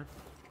next turn.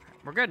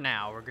 We're good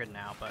now. We're good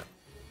now, but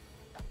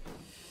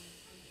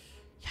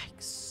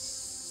yikes.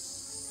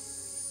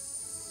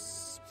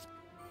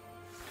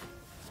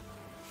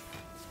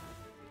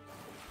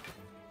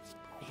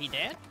 He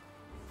dead?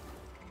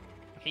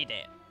 He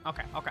dead.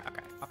 Okay.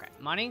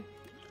 Money?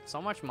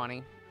 So much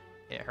money.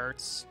 It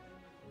hurts.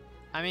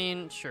 I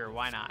mean, sure,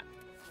 why not?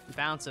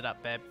 Bounce it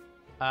up, babe.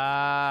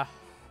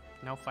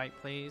 No fight,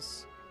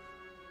 please.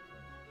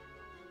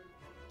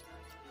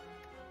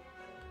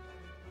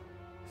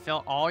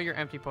 Fill all your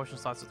empty potion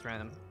slots with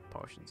random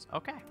potions.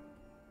 Okay.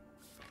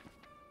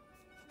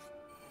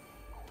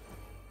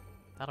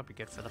 That'll be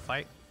good for the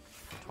fight.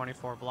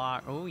 24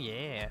 block. Oh,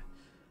 yeah.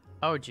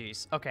 Oh,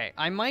 geez. Okay,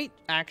 I might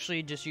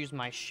actually just use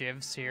my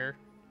shivs here.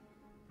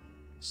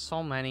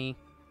 So many.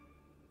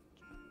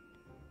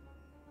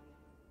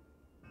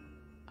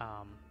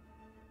 Um,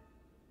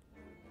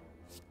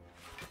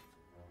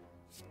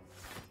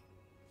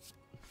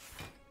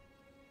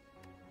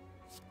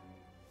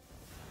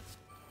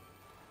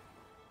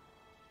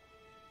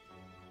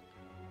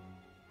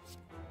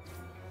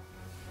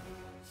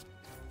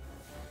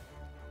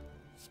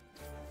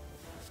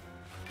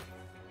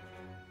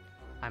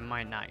 I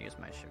might not use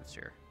my shifts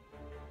here.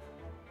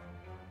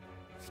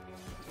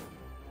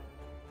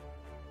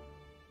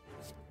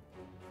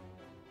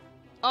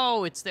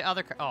 Oh, it's the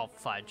other oh,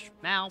 fudge.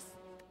 MALF.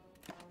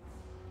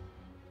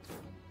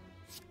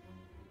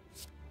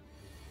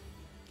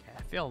 Okay,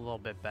 I feel a little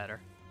bit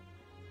better.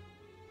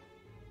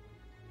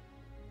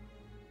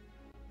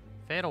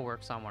 Fatal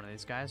works on one of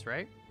these guys,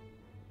 right?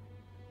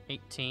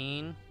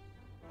 18.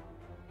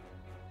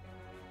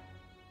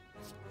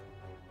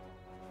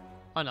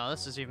 Oh no,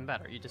 this is even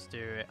better. You just do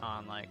it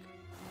on, like,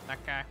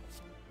 that guy.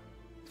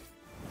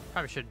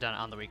 Probably should have done it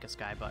on the weakest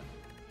guy, but...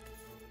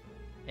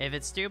 if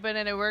it's stupid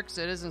and it works,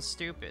 it isn't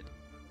stupid.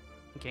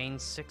 Gain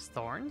 6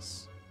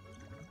 thorns?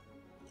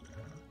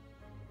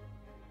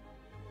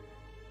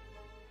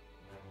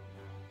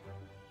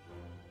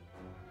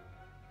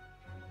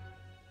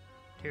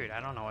 Dude, I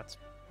don't know what's...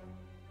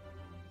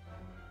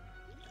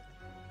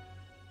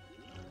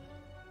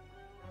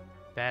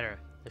 better,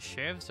 the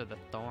shivs or the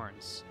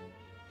thorns?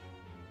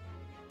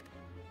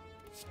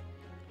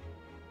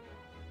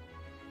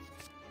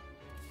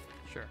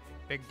 Sure,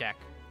 big deck.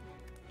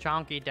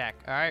 Chonky deck.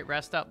 Alright,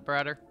 rest up,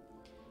 brother.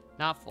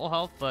 Not full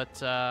health,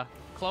 but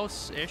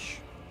close-ish.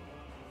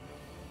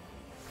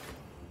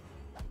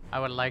 I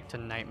would like to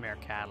Nightmare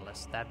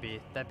Catalyst. That'd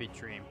be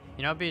dream.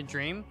 You know, it'd be a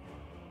dream?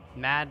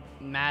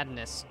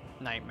 Madness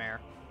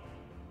Nightmare.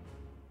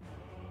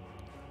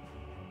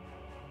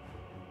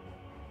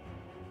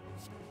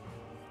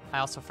 I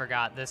also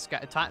forgot this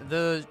guy.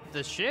 The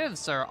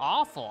shivs are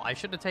awful. I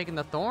should have taken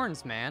the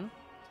thorns, man,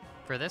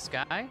 for this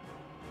guy.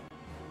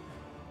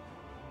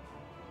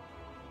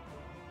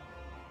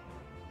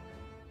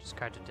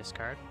 Discard to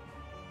discard.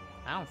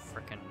 I don't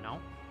freaking know.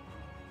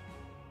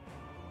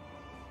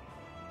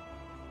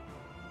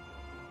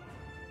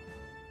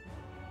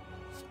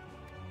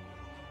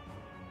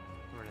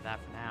 Get rid of that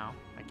for now,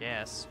 I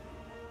guess.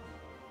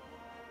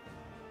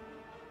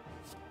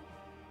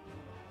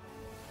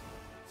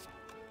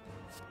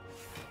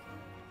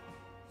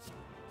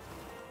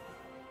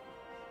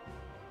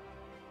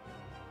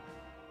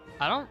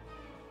 I don't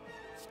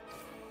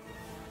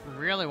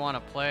really want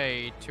to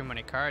play too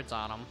many cards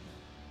on him.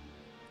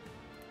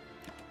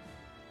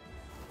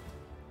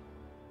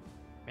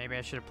 Maybe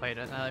I should have played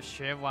another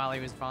Shiv while he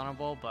was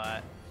vulnerable,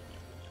 but...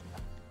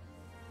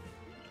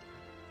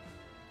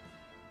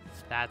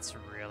 that's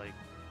really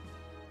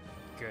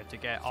good to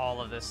get all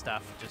of this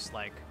stuff just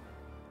like...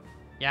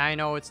 yeah, I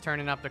know it's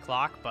turning up the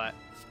clock, but...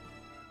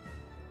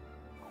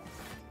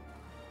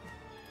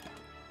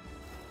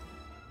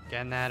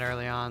 getting that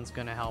early on is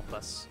gonna help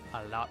us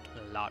a lot,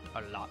 a lot,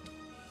 a lot.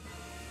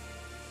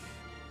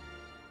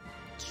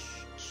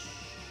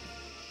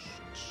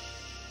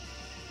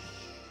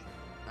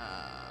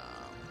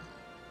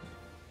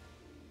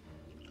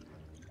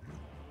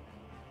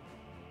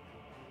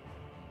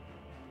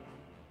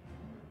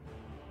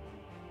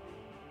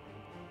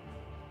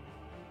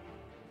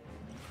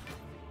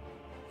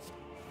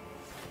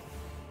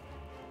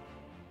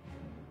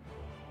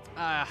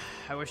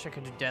 I wish I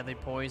could do deadly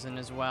poison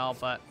as well,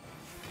 but...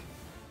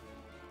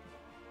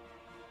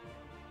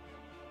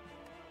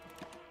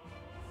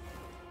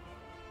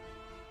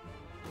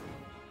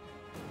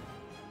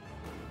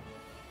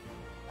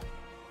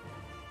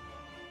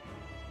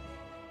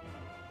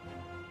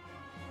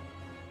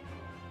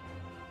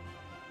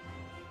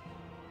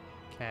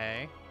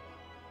 okay,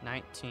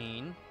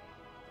 19.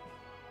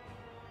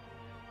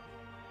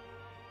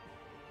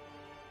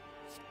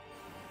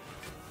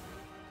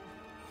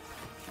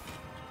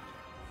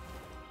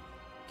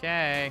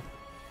 Okay.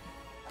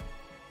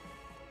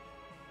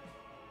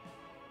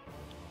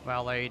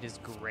 Well, 8 is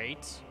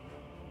great.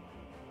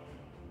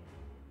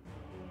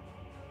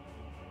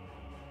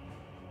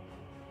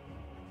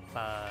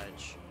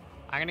 Fudge.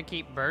 I'm gonna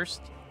keep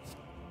burst,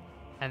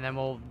 and then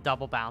we'll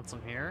double bounce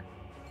him here.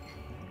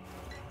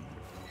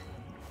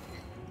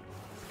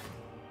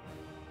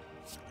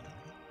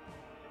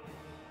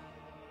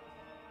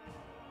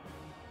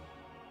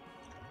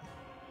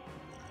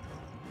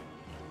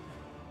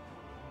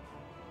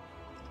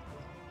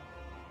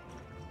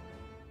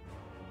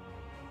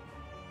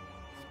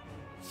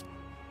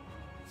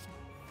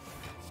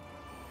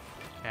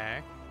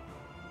 Okay.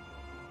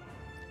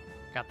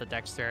 Got the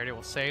dexterity.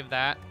 We'll save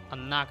that.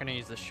 I'm not going to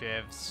use the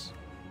shivs.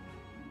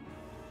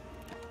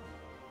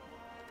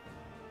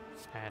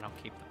 And I'll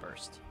keep the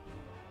burst.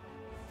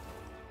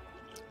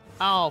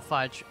 Oh,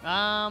 fudge.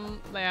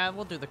 Yeah,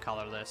 we'll do the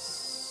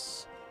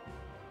colorless.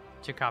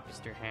 2 copies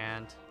to your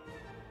hand.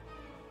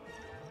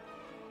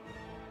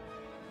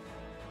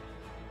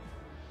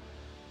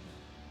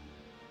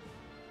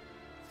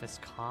 This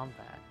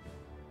combat.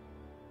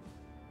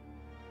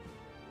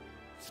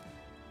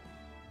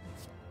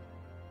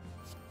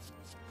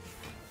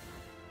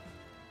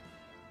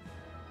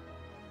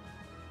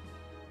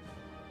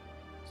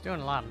 It's doing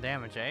a lot of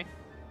damage, eh?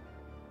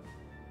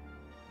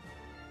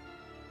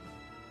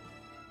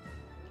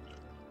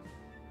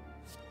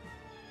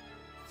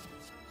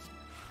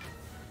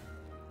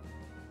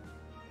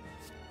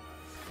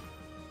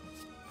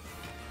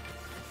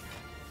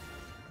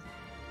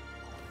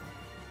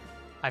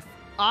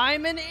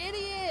 I'm an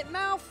idiot!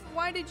 MALF,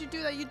 why did you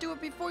do that? You do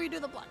it before you do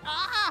the block.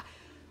 Ah!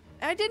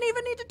 I didn't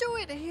even need to do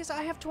it.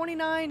 I have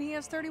 29. He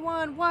has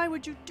 31. Why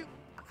would you do...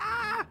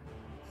 Ah!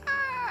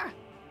 Ah!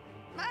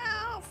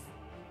 MALF!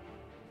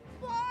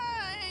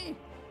 Why?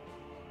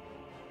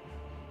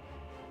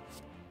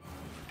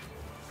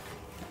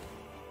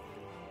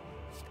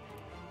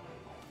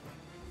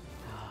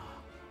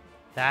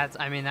 That's...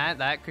 I mean,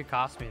 that could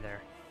cost me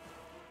there.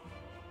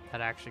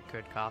 That actually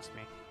could cost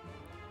me.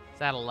 Is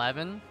that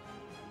 11?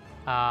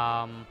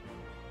 I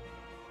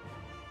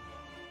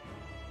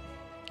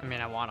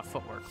mean, I want a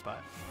footwork, but...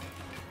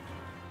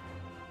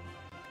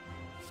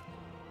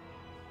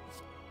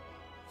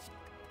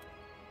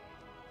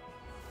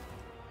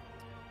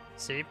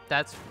 See,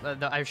 that's...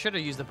 I should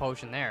have used the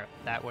potion there.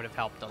 That would have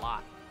helped a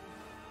lot.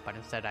 But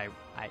instead, I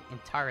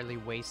entirely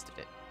wasted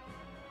it.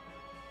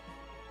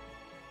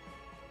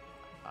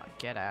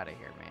 Get out of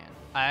here,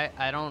 man.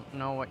 I don't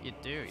know what you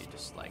do. You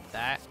just like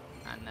that,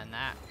 and then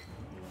that.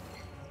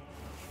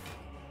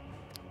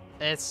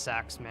 It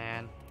sucks,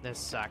 man. This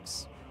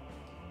sucks.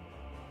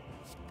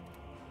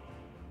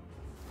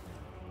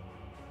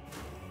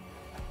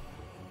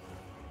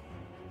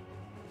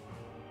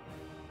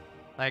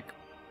 Like,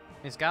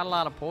 he's got a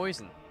lot of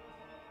poison.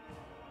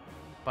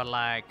 But,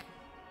 like...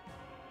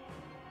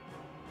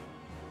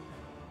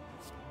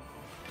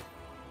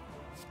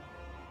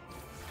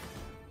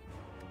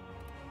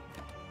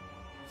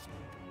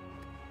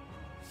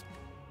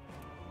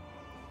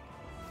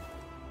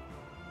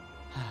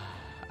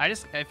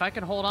 if I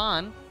could hold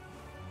on.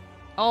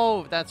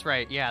 Oh, that's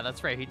right. Yeah,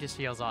 that's right. He just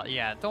heals all.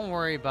 Yeah, don't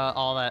worry about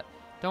all that.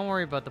 Don't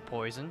worry about the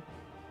poison.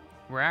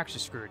 We're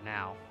actually screwed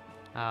now.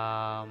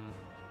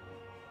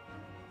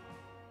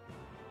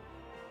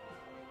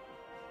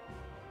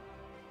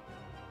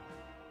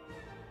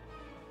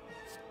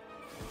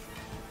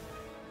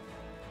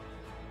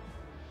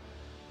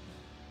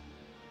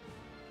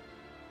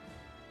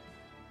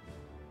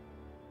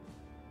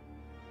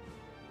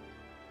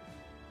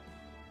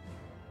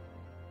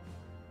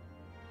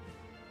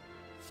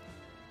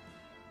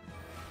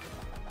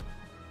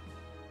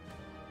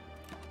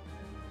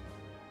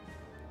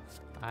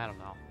 I don't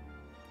know.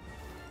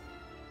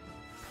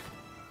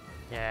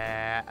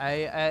 Yeah,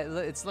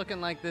 it's looking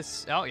like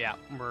this. Oh yeah,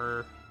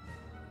 we're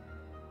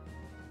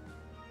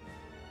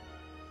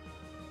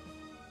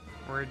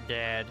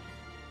dead.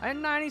 I had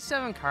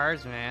 97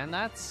 cards, man.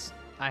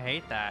 I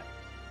hate that.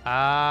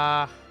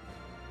 I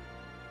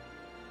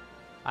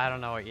don't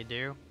know what you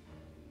do.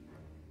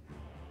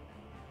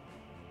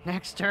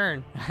 Next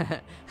turn.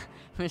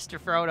 Mr.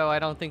 Frodo, I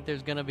don't think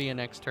there's gonna be a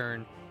next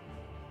turn.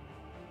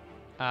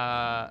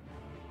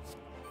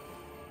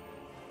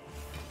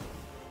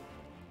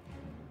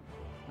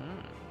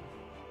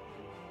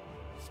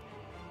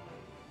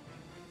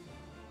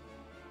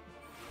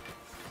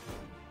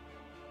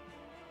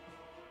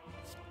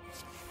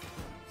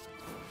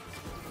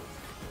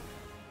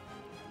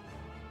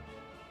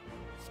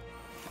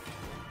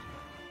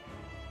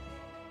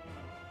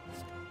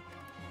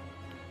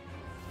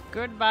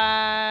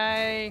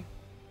 Goodbye.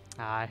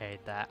 I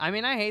hate that. I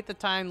mean, I hate the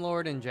Time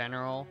Lord in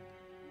general,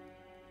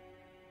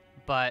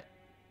 but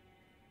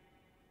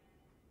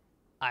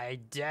I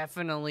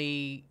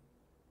definitely...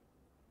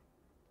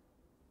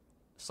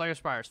 Slay the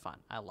Spire is fun.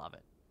 I love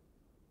it.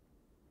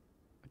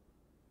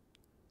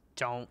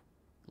 Don't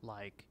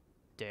like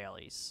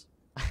dailies.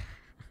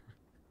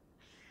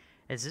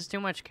 Is this too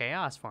much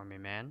chaos for me,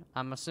 man?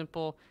 I'm a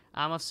simple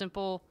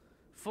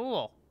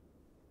fool.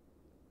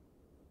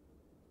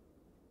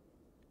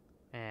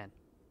 Man.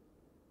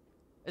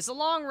 It's a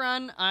long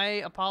run. I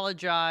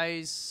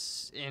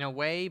apologize in a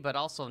way, but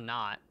also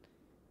not.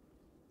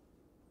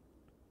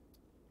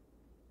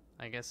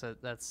 I guess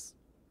that's...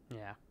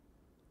 Yeah.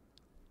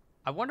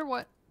 I wonder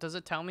what... Does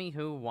it tell me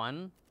who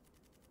won?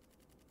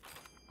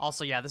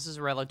 Also, yeah, this is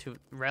a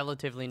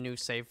relatively new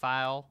save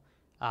file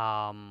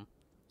on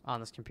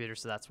this computer,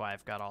 so that's why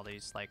I've got all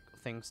these, like,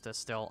 things to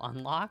still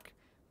unlock.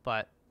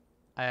 But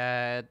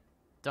I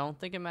don't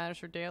think it matters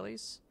for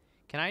dailies.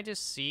 Can I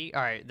just see?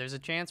 All right, there's a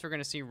chance we're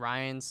going to see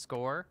Ryan's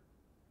score.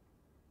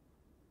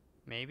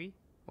 Maybe?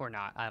 Or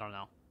not. I don't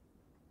know.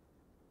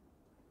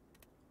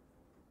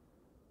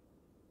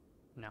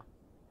 No.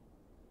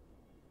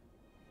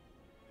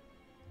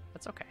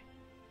 That's okay.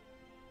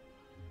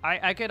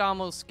 I could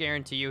almost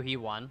guarantee you he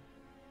won.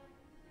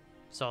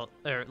 So,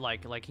 or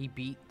like he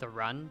beat the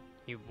run.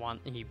 He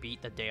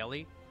beat the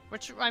daily.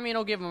 Which, I mean,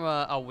 it'll give him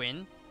a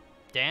win.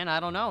 Dan, I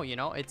don't know, you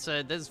know, this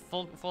is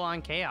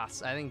full-on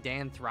chaos. I think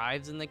Dan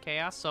thrives in the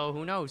chaos, so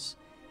who knows?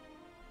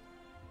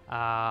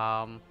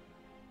 But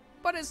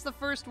it's the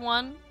first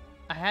one.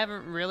 I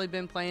haven't really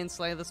been playing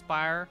Slay the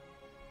Spire,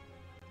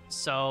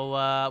 so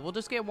we'll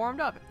just get warmed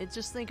up.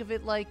 Just think of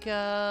it like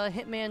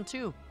Hitman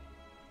 2,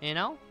 you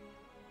know?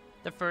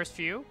 the first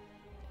few.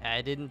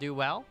 I didn't do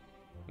well.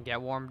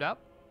 Get warmed up.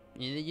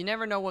 You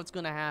never know what's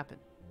gonna happen.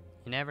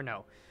 You never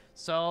know.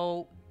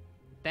 So,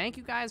 thank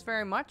you guys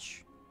very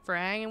much for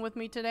hanging with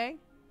me today.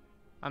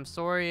 I'm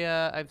sorry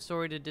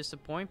to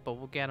disappoint, but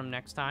we'll get them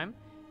next time.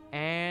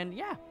 And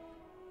yeah,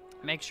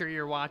 make sure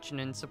you're watching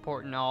and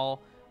supporting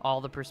all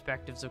the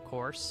perspectives, of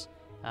course.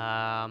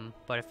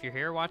 But if you're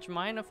here watching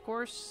mine, of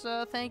course,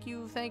 thank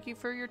you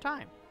for your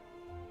time.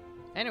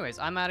 Anyways,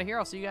 I'm out of here.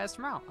 I'll see you guys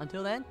tomorrow.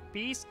 Until then,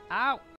 peace out.